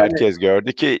 Bunu herkes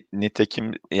gördü ki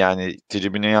nitekim yani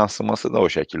tribüne yansıması da o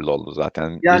şekilde oldu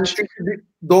zaten. Yani çünkü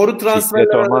doğru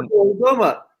transferler oldu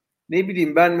ama ne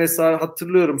bileyim ben mesela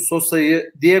hatırlıyorum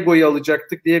Diego'yu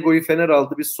alacaktık. Diego'yu Fener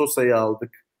aldı. Biz Sosa'yı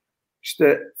aldık.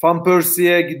 İşte Van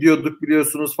Persie'ye gidiyorduk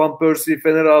biliyorsunuz. Van Persie'yi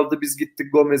Fener aldı. Biz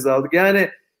gittik Gomez'i aldık. Yani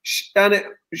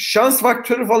şans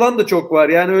faktörü falan da çok var.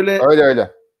 Yani öyle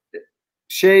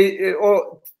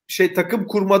takım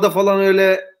kurmada falan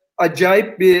öyle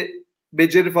acayip bir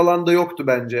beceri falan da yoktu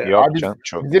bence. Yok canım,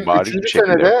 çok bariz bir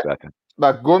şekilde yok zaten.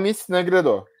 Bak Gomis,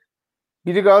 Negredo.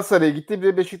 Biri Galatasaray'a gitti,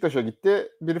 biri Beşiktaş'a gitti.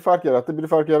 Biri fark yarattı, biri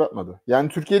fark yaratmadı. Yani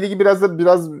Türkiye Ligi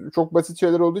biraz çok basit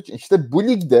şeyler olduğu için işte bu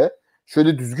ligde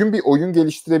şöyle düzgün bir oyun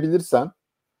geliştirebilirsen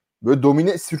böyle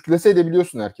domine, sirkülese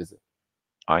edebiliyorsun herkesi.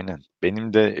 Aynen.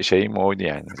 Benim de şeyim oydu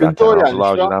yani. Sıkıntı Zaten o yani.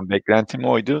 Abdullah Şu an Avcı'dan beklentim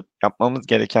oydu. Yapmamız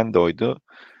gereken de oydu.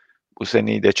 Bu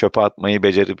seneyi de çöpe atmayı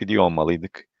becerebiliyor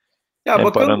olmalıydık. Ya Hem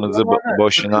bakalım paramızı zamana.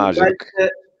 boşuna Bakalım belki harcadık.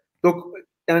 de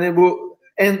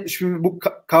yani şimdi bu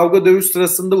kavga dövüş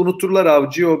sırasında unuturlar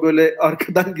Avcı'yı. O böyle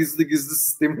arkadan gizli gizli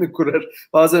sistemini kurar.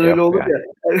 Bazen öyle Yok olur yani. ya.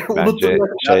 Yani Bence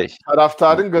unuturlar. ya,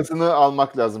 taraftarın gazını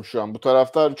almak lazım şu an. Bu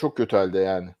taraftar çok kötü halde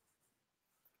yani.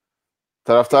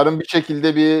 Taraftarın bir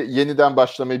şekilde bir yeniden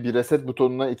başlamayı, bir reset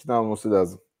butonuna ikna olması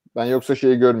lazım. Ben yoksa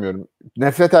şeyi görmüyorum.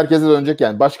 Nefret herkese dönecek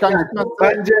yani. Başkan Yani gitmezse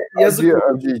bence yazık olur.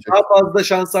 avcı yiyecek. Daha fazla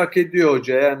şans hak ediyor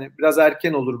hoca. Yani biraz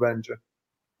erken olur bence.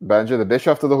 Bence de. 5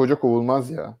 haftada hoca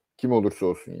kovulmaz ya. Kim olursa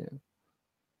olsun yani.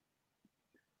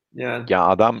 Yani. Ya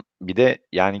adam bir de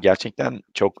yani gerçekten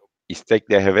çok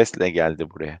istekle, hevesle geldi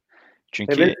buraya.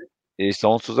 Çünkü Evet.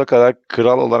 sonsuza kadar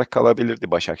kral olarak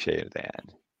kalabilirdi Başakşehir'de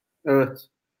yani. Evet.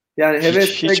 Yani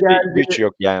hevesle Hiçbir geldi. güç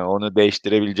yok yani onu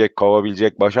değiştirebilecek,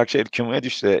 kovabilecek. Başakşehir kümeye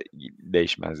düşse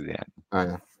değişmezdi yani.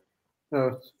 Aynen.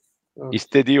 Evet. Evet.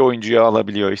 İstediği oyuncuyu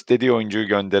alabiliyor, istediği oyuncuyu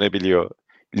gönderebiliyor.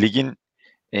 Ligin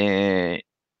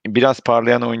biraz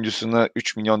parlayan oyuncusuna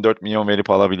 3 milyon, 4 milyon verip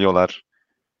alabiliyorlar.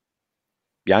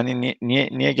 Yani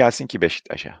niye gelsin ki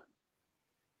Beşiktaş'a?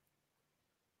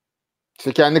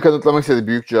 İşte kendi kanıtlamak istedi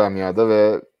büyük camiada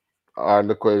ve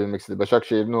ağırlık koyabilmek istedi.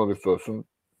 Başakşehir ne olursa olsun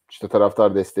işte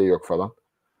taraftar desteği yok falan.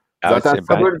 Evet,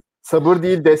 Zaten sabır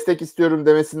değil destek istiyorum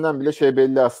demesinden bile şey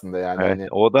belli aslında yani. evet,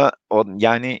 Hani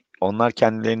yani onlar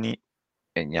kendilerini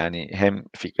yani hem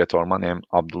Fikret Orman hem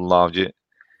Abdullah Avcı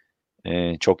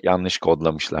çok yanlış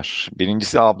kodlamışlar.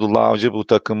 Birincisi Abdullah Avcı bu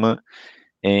takımı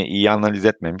iyi analiz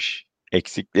etmemiş.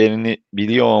 Eksiklerini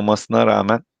biliyor olmasına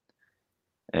rağmen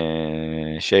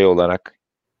şey olarak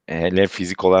hele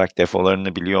fizik olarak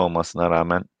defolarını biliyor olmasına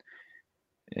rağmen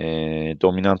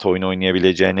dominant oyun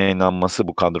oynayabileceğine inanması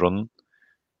bu kadronun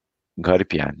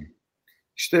garip yani.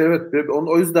 İşte evet.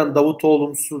 O yüzden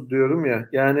Davutoğlu'msu diyorum ya.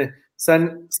 Yani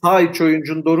sen sağ iç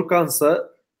oyuncun Dorukhan'sa,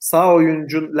 sağ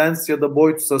oyuncun Lens ya da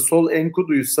Boyd'sa, sol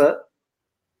Enkudu'ysa,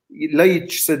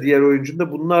 Laiç ise diğer oyuncun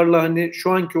da bunlarla hani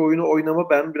şu anki oyunu oynama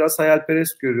ben biraz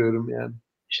hayalperest görüyorum yani.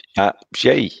 Ya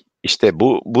işte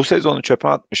bu sezonu çöpe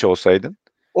atmış olsaydın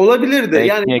Olabilir de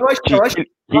yani yavaş yavaş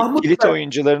kilit Mahmut'la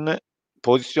oyuncularını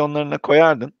pozisyonlarına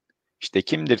koyardın. İşte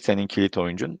kimdir senin kilit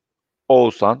oyuncun?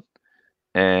 Oğuzhan,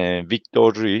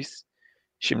 Victor Ruiz.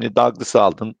 Şimdi Douglas'ı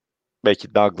aldın.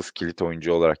 Belki Douglas kilit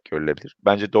oyuncu olarak görülebilir.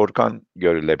 Bence Dorukhan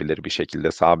görülebilir bir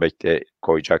şekilde sağ bekte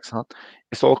koyacaksan.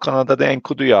 Sol kanada da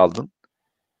Enkudu'yu aldın.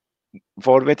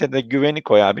 Forvet'e de Güven'i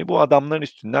koy abi. Bu adamların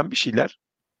üstünden bir şeyler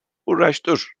uğraş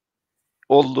dur.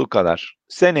 Olduğu kadar.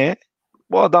 Seneye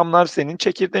bu adamlar senin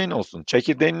çekirdeğin olsun.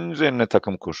 Çekirdeğinin üzerine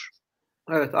takım kur.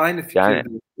 evet aynı Yani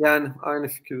fikirde. Yani aynı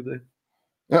fikirde.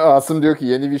 Asım diyor ki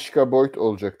yeni Vişka Boyd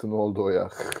olacaktı. Ne oldu o ya?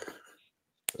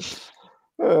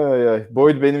 Ay, ay.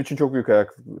 Boyd benim için çok büyük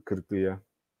ayak kırıklığı ya.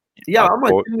 Ya Abi, ama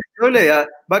şimdi şöyle ya.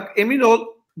 Bak emin ol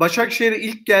Başakşehir'e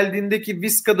ilk geldiğindeki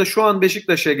Vizca'da şu an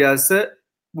Beşiktaş'a gelse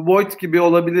bu Boyd gibi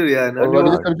olabilir yani. Hani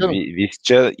Olabilir o tabii canım.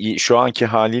 Visca şu anki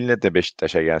haliyle de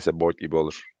Beşiktaş'a gelse Boyd gibi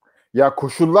olur. Ya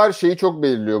koşullar şeyi çok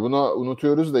belirliyor. Bunu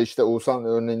unutuyoruz da işte Oğuzhan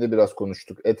örneğinde biraz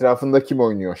konuştuk. Etrafında kim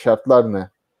oynuyor? Şartlar ne?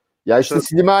 Ya işte Tabii.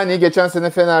 Slimani geçen sene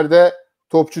Fener'de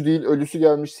topçu değil ölüsü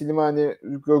gelmiş Slimani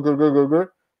gır.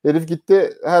 Herif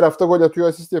gitti her hafta gol atıyor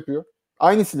asist yapıyor.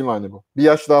 Aynı Slimani bu. Bir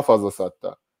yaş daha fazlası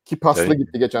hatta. Ki paslı Tabii.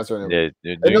 gitti geçen sene. Ne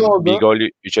Dün bir oldu? gol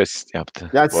 3 asist yaptı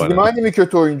Yani bu arada. Slimani mi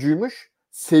kötü oyuncuymuş?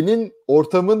 Senin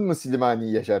ortamın mı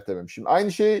Slimani'yi yaşartamamış? Şimdi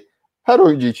aynı şey her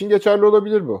oyuncu için geçerli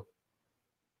olabilir bu.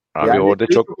 Abi Yani orada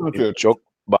unutuyoruz. çok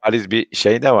bariz bir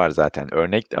şey de var zaten.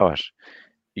 Örnek de var.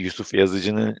 Yusuf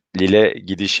Yazıcı'nın Lille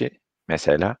gidişi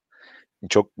mesela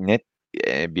çok net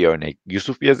bir örnek.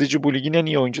 Yusuf Yazıcı bu ligin en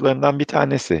iyi oyuncularından bir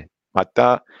tanesi.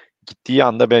 Hatta gittiği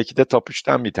anda belki de top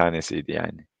 3'ten bir tanesiydi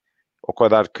yani. O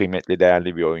kadar kıymetli,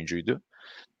 değerli bir oyuncuydu.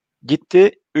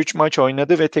 Gitti, 3 maç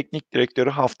oynadı ve teknik direktörü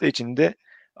hafta içinde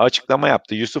açıklama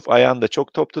yaptı. Yusuf ayağında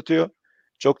çok top tutuyor.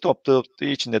 Çok top tuttuğu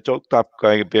için de çok top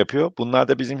kaybı yapıyor. Bunlar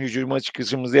da bizim hücuma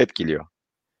çıkışımızı etkiliyor.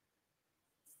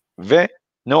 Ve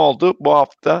ne oldu? Bu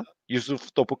hafta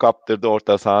Yusuf topu kaptırdı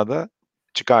orta sahada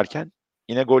çıkarken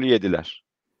yine golü yediler.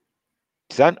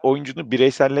 Sen oyuncunu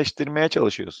bireyselleştirmeye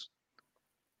çalışıyorsun.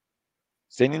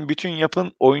 Senin bütün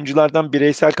yapın oyunculardan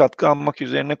bireysel katkı almak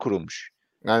üzerine kurulmuş.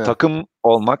 Aynen. Takım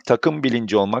olmak, takım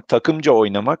bilinci olmak, takımca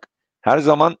oynamak her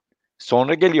zaman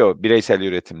sonra geliyor bireysel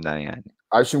üretimden yani.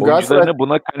 Ay şimdi Oyuncularını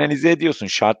buna kanalize ediyorsun,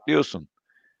 şartlıyorsun.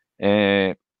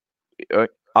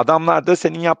 Adamlar da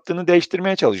senin yaptığını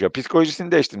değiştirmeye çalışıyor.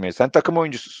 Psikolojisini değiştirmeye. Sen takım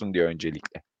oyuncususun diyor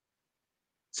öncelikle.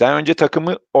 Sen önce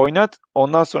takımı oynat,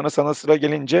 ondan sonra sana sıra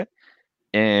gelince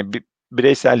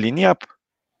bireyselliğini yap.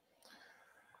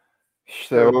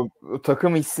 İşte evet. O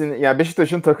takım hissini, yani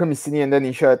Beşiktaş'ın takım hissini yeniden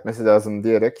inşa etmesi lazım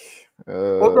diyerek.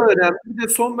 O da önemli. Bir de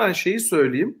son ben şeyi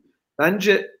söyleyeyim.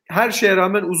 Bence her şeye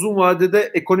rağmen uzun vadede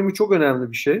ekonomi çok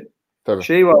önemli bir şey. Tabii.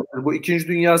 Şey vardır, bu 2.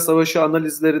 Dünya Savaşı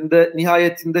analizlerinde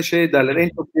nihayetinde şey derler, en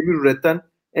çok demir üreten,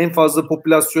 en fazla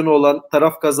popülasyonu olan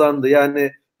taraf kazandı.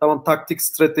 Yani tamam, taktik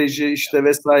strateji işte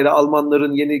vesaire,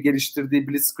 Almanların yeni geliştirdiği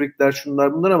Blitzkrieg'ler,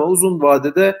 şunlar bunlar, ama uzun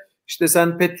vadede işte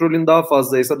sen petrolün daha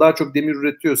fazlaysa, daha çok demir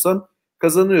üretiyorsan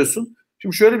kazanıyorsun.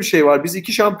 Şimdi şöyle bir şey var, biz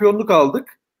 2 şampiyonluk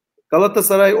aldık.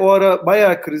 Galatasaray o ara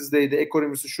bayağı krizdeydi,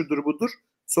 ekonomisi şudur budur.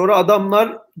 Sonra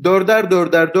adamlar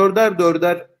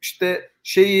dörder işte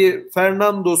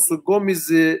Fernando'su,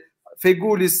 Gomez'i,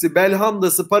 Feghoulisi,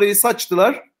 Belhanda'sı parayı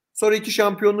saçtılar. Sonra 2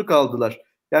 şampiyonluk aldılar.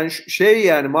 Yani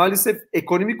yani maalesef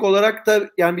ekonomik olarak da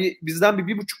yani bizden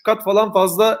 1,5 kat falan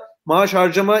fazla maaş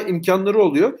harcama imkanları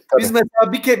oluyor. Tabii. Biz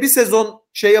mesela bir sezon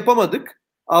yapamadık.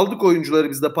 Aldık oyuncuları,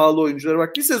 biz de pahalı oyuncuları.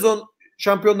 Bak, bir sezon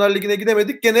Şampiyonlar Ligi'ne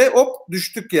gidemedik. Gene hop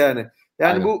düştük yani.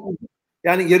 Yani aynen. Bu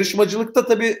yani yarışmacılıkta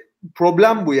tabii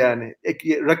problem bu yani.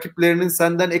 Rakiplerinin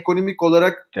senden ekonomik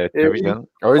olarak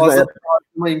fazla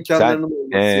harcama imkanlarının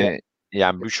olması.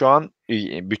 Yani bu şu an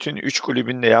bütün 3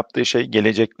 kulübün de yaptığı şey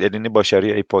geleceklerini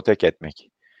başarıya ipotek etmek.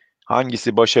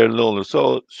 Hangisi başarılı olursa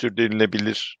o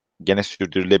sürdürülebilir. Gene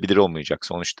sürdürülebilir olmayacak.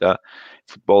 Sonuçta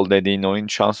futbol dediğin oyun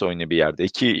şans oyunu bir yerde.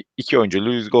 İki oyuncu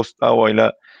Luis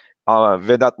Gustavo'yla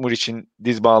Vedat Muriç'in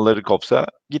diz bağları kopsa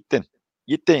gittin.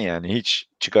 Gittin yani. Hiç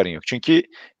çıkarın yok. Çünkü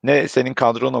ne senin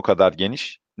kadron o kadar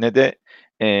geniş, ne de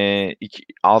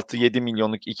 6-7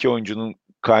 milyonluk 2 oyuncunun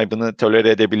kaybını tolere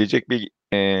edebilecek bir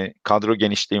kadro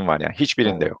genişliğin var yani.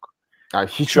 Hiçbirinde yok. Yani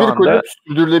hiçbir kulüp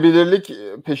sürdürülebilirlik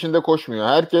peşinde koşmuyor.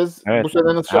 Herkes bu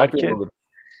sene nasıl şampiyon olur?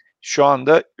 Şu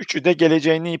anda üçü de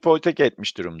geleceğini ipotek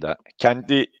etmiş durumda.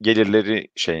 Kendi gelirleri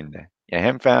şeyinde. Yani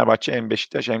hem Fenerbahçe, hem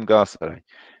Beşiktaş, hem Galatasaray.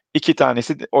 2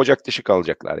 tanesi de ocak dışı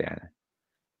kalacaklar yani.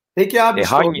 Peki abi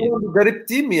işte o zaman garip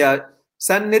değil mi ya?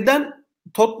 Sen neden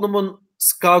Tottenham'ın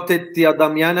scout ettiği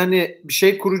adam, yani hani bir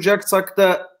şey kuracaksak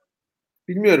da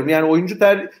bilmiyorum yani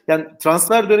yani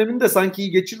transfer döneminde sanki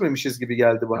iyi geçirmemişiz gibi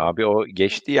geldi bana. Abi o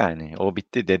geçti yani. O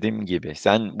bitti dediğim gibi.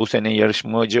 Sen bu sene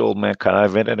yarışmacı olmaya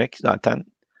karar vererek zaten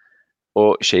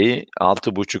o şeyi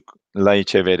 6,5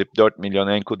 Laiç'e verip 4 milyon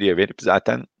Enkudu'ya verip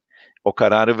zaten o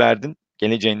kararı verdin.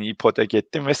 Geleceğini ipotek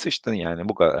ettin ve sıçtın yani,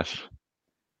 bu kadar.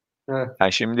 Evet.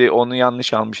 Yani şimdi onu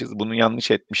yanlış almışız, bunu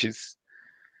yanlış etmişiz.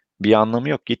 Bir anlamı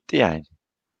yok, gitti yani.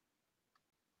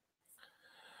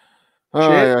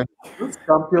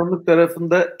 Şampiyonluk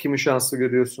tarafında kimi şanslı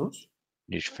görüyorsunuz?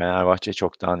 Fenerbahçe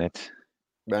çok daha net.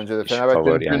 Bence de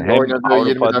Fenerbahçe'nin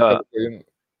yani.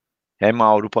 Hem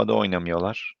Avrupa'da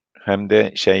oynamıyorlar, hem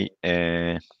de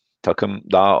takım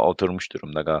daha oturmuş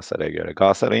durumda Galatasaray'a göre.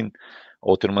 Galatasaray'ın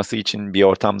oturması için bir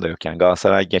ortam da yok. Yani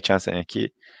Galatasaray geçen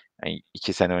seneki, yani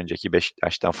 2 sene önceki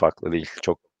Beşiktaş'tan farklı değil.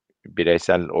 Çok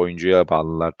bireysel oyuncuya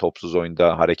bağlılar. Topsuz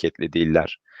oyunda hareketli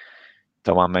değiller.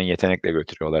 Tamamen yetenekle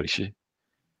götürüyorlar işi.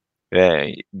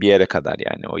 Ve bir yere kadar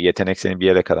yani. O yetenek seni bir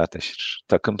yere kadar taşır.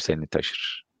 Takım seni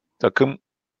taşır. Takım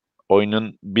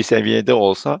oyunun bir seviyede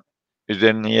olsa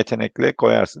üzerine yetenekle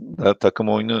koyarsın. Da takım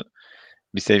oyunu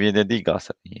bir seviyede değil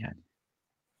Galatasaray'ın yani.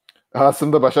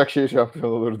 Aslında Başakşehir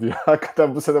şampiyon olur diyor.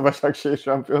 Hakikaten bu sene Başakşehir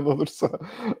şampiyon olursa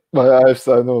bayağı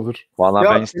efsane olur.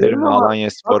 Vallahi ben isterim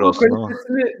Alanyaspor olsun ama.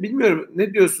 Bilmiyorum,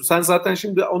 ne diyorsun? Sen zaten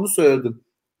şimdi onu söyledin.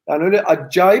 Yani öyle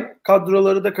acayip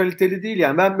kadroları da kaliteli değil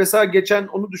yani. Ben mesela geçen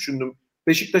onu düşündüm.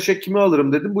 Beşiktaş'a kimi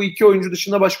alırım dedim. Bu 2 oyuncu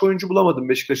dışında başka oyuncu bulamadım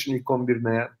Beşiktaş'ın ilk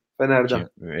 11'ine ya. Fener'den.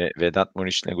 Vedat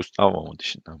Muriç'le Gustavo mu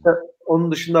dışında?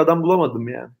 Onun dışında adam bulamadım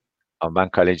yani. Ama ben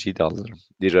kaleciyi de alırım.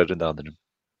 Dirar'ı da alırım.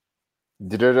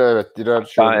 Dirar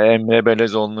şöyle. Emre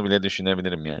Belezoğlu'nu bile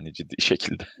düşünebilirim yani, ciddi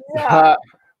şekilde.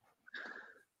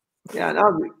 Yani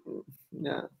abi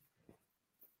yani.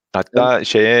 Hatta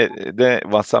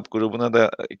WhatsApp grubuna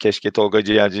da keşke Tolga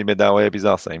Ciğerci'yi bedavaya biz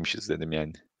alsaymışız dedim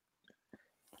yani.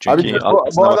 Çünkü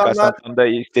aslına bakarsan da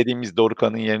istediğimiz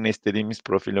Dorukhan'ın yerine istediğimiz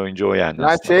profil oyuncu o yani.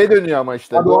 Yani dönüyor ama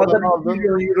işte. Abi bu adam 1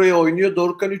 milyon euroya oynuyor.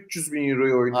 Dorukhan 300 bin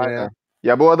euroya oynuyor. Aynen.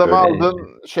 Ya bu adamı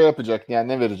aldın, yapacak yani,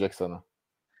 ne verecek sana?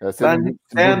 Ya ben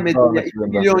beğenmedim ya. 2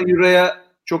 milyon euroya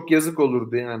çok yazık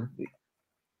olurdu yani.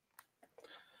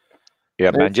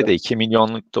 Ya bence de 2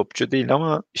 milyonluk topçu değil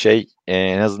ama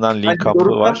en azından link up'ı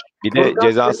var. Bir de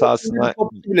ceza sahasına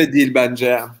bile değil bence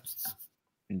ya.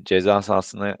 Ceza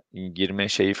sahasına girme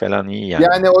şeyi falan iyi yani.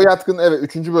 Yani o yatkın,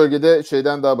 evet, 3. bölgede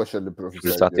şeyden daha başarılı profil.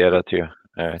 Fırsat yaratıyor.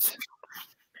 Evet.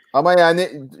 Ama yani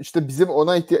işte bizim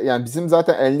ona yani bizim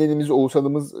zaten Elneni'miz,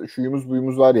 Oğuzhan'ımız, şuyumuz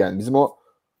buyumuz var yani. Bizim o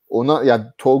ona yani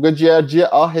Tolga Ciğerci'ye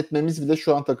ah etmemiz bile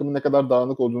şu an takımın ne kadar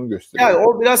dağınık olduğunu gösteriyor. Yani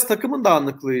o biraz takımın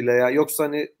dağınıklığıyla ya. Yoksa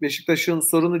hani Beşiktaş'ın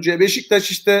sorunu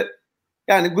Beşiktaş işte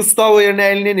yani Gustavo yerine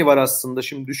El Neni var aslında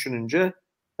şimdi düşününce.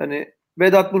 Hani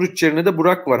Vedat Muriç yerine de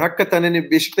Burak var. Hakikaten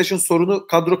hani Beşiktaş'ın sorunu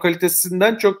kadro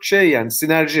kalitesinden çok şey yani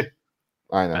sinerji.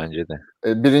 Aynen. Bence de.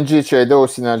 Birinci şeyde o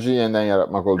sinerjiyi yeniden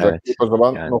yaratmak olacak. Evet, O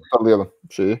zaman yani. noktalayalım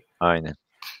şeyi. Aynen.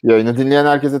 Yayını dinleyen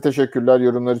herkese teşekkürler.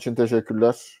 Yorumlar için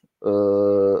teşekkürler.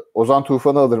 Ozan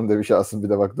Tufan'ı alırım demiş Asım bir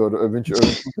de bak doğru. Övünç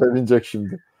sevinecek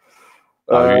şimdi.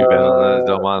 Abi ben ona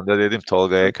zamanında dedim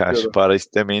Tolga'ya karşı Diyorum. para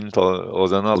istemeyin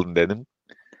Ozan'ı alın dedim.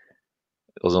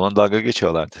 O zaman dalga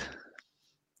geçiyorlardı.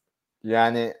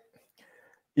 Yani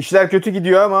işler kötü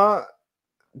gidiyor ama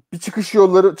bir çıkış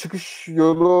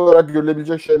yolu olarak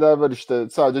görülebilecek şeyler var işte.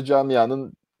 Sadece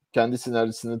camianın kendi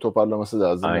sinerjisini toparlaması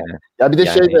lazım. Aynen. Yani. Ya bir de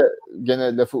Yani- şey de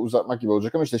gene lafı uzatmak gibi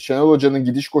olacak ama işte Şenol Hoca'nın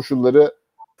gidiş koşulları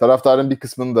taraftarın bir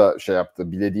kısmını da şey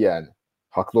yaptı. Biledi yani.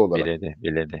 Haklı olarak.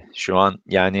 Biledi. Şu an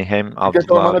yani hem Fikret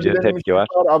Abdullah Orman'a Avcı'ya bilenmişlik tepki var.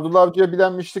 Abdullah Avcı'ya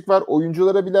bilenmişlik var.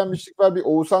 Oyunculara bilenmişlik var. Bir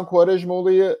Oğuzhan Kuvarejma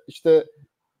olayı işte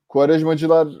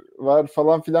Kuvarejmacılar var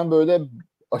falan filan böyle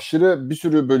aşırı bir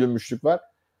sürü bölünmüşlük var.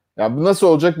 Yani bu nasıl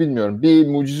olacak bilmiyorum. Bir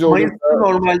mucize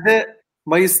olursa...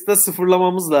 Mayıs'ta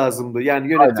sıfırlamamız lazımdı.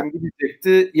 Yani yönetim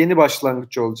gidecekti. Yeni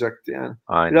başlangıç olacaktı yani.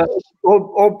 Aynen. Biraz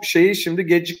o şeyi şimdi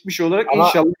gecikmiş olarak ama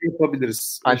inşallah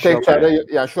yapabiliriz. Yani İnşallah. tek çare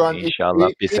yani şu an İnşallah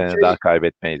bir sene daha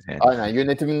kaybetmeyiz yani. Aynen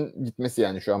yönetimin gitmesi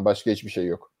yani şu an başka hiçbir şey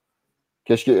yok.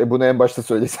 Keşke bunu en başta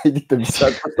söyleseydik de bir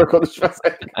saat fazla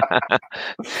konuşmasaydık.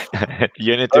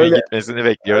 Yönetimin Öyle. gitmesini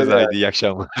bekliyoruz. Öyle. Haydi iyi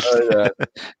akşamlar. Öyle.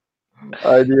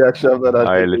 Haydi iyi akşamlar.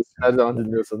 Hayırlısı. Her zaman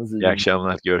dinliyorsanız İyi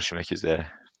akşamlar. Görüşmek üzere.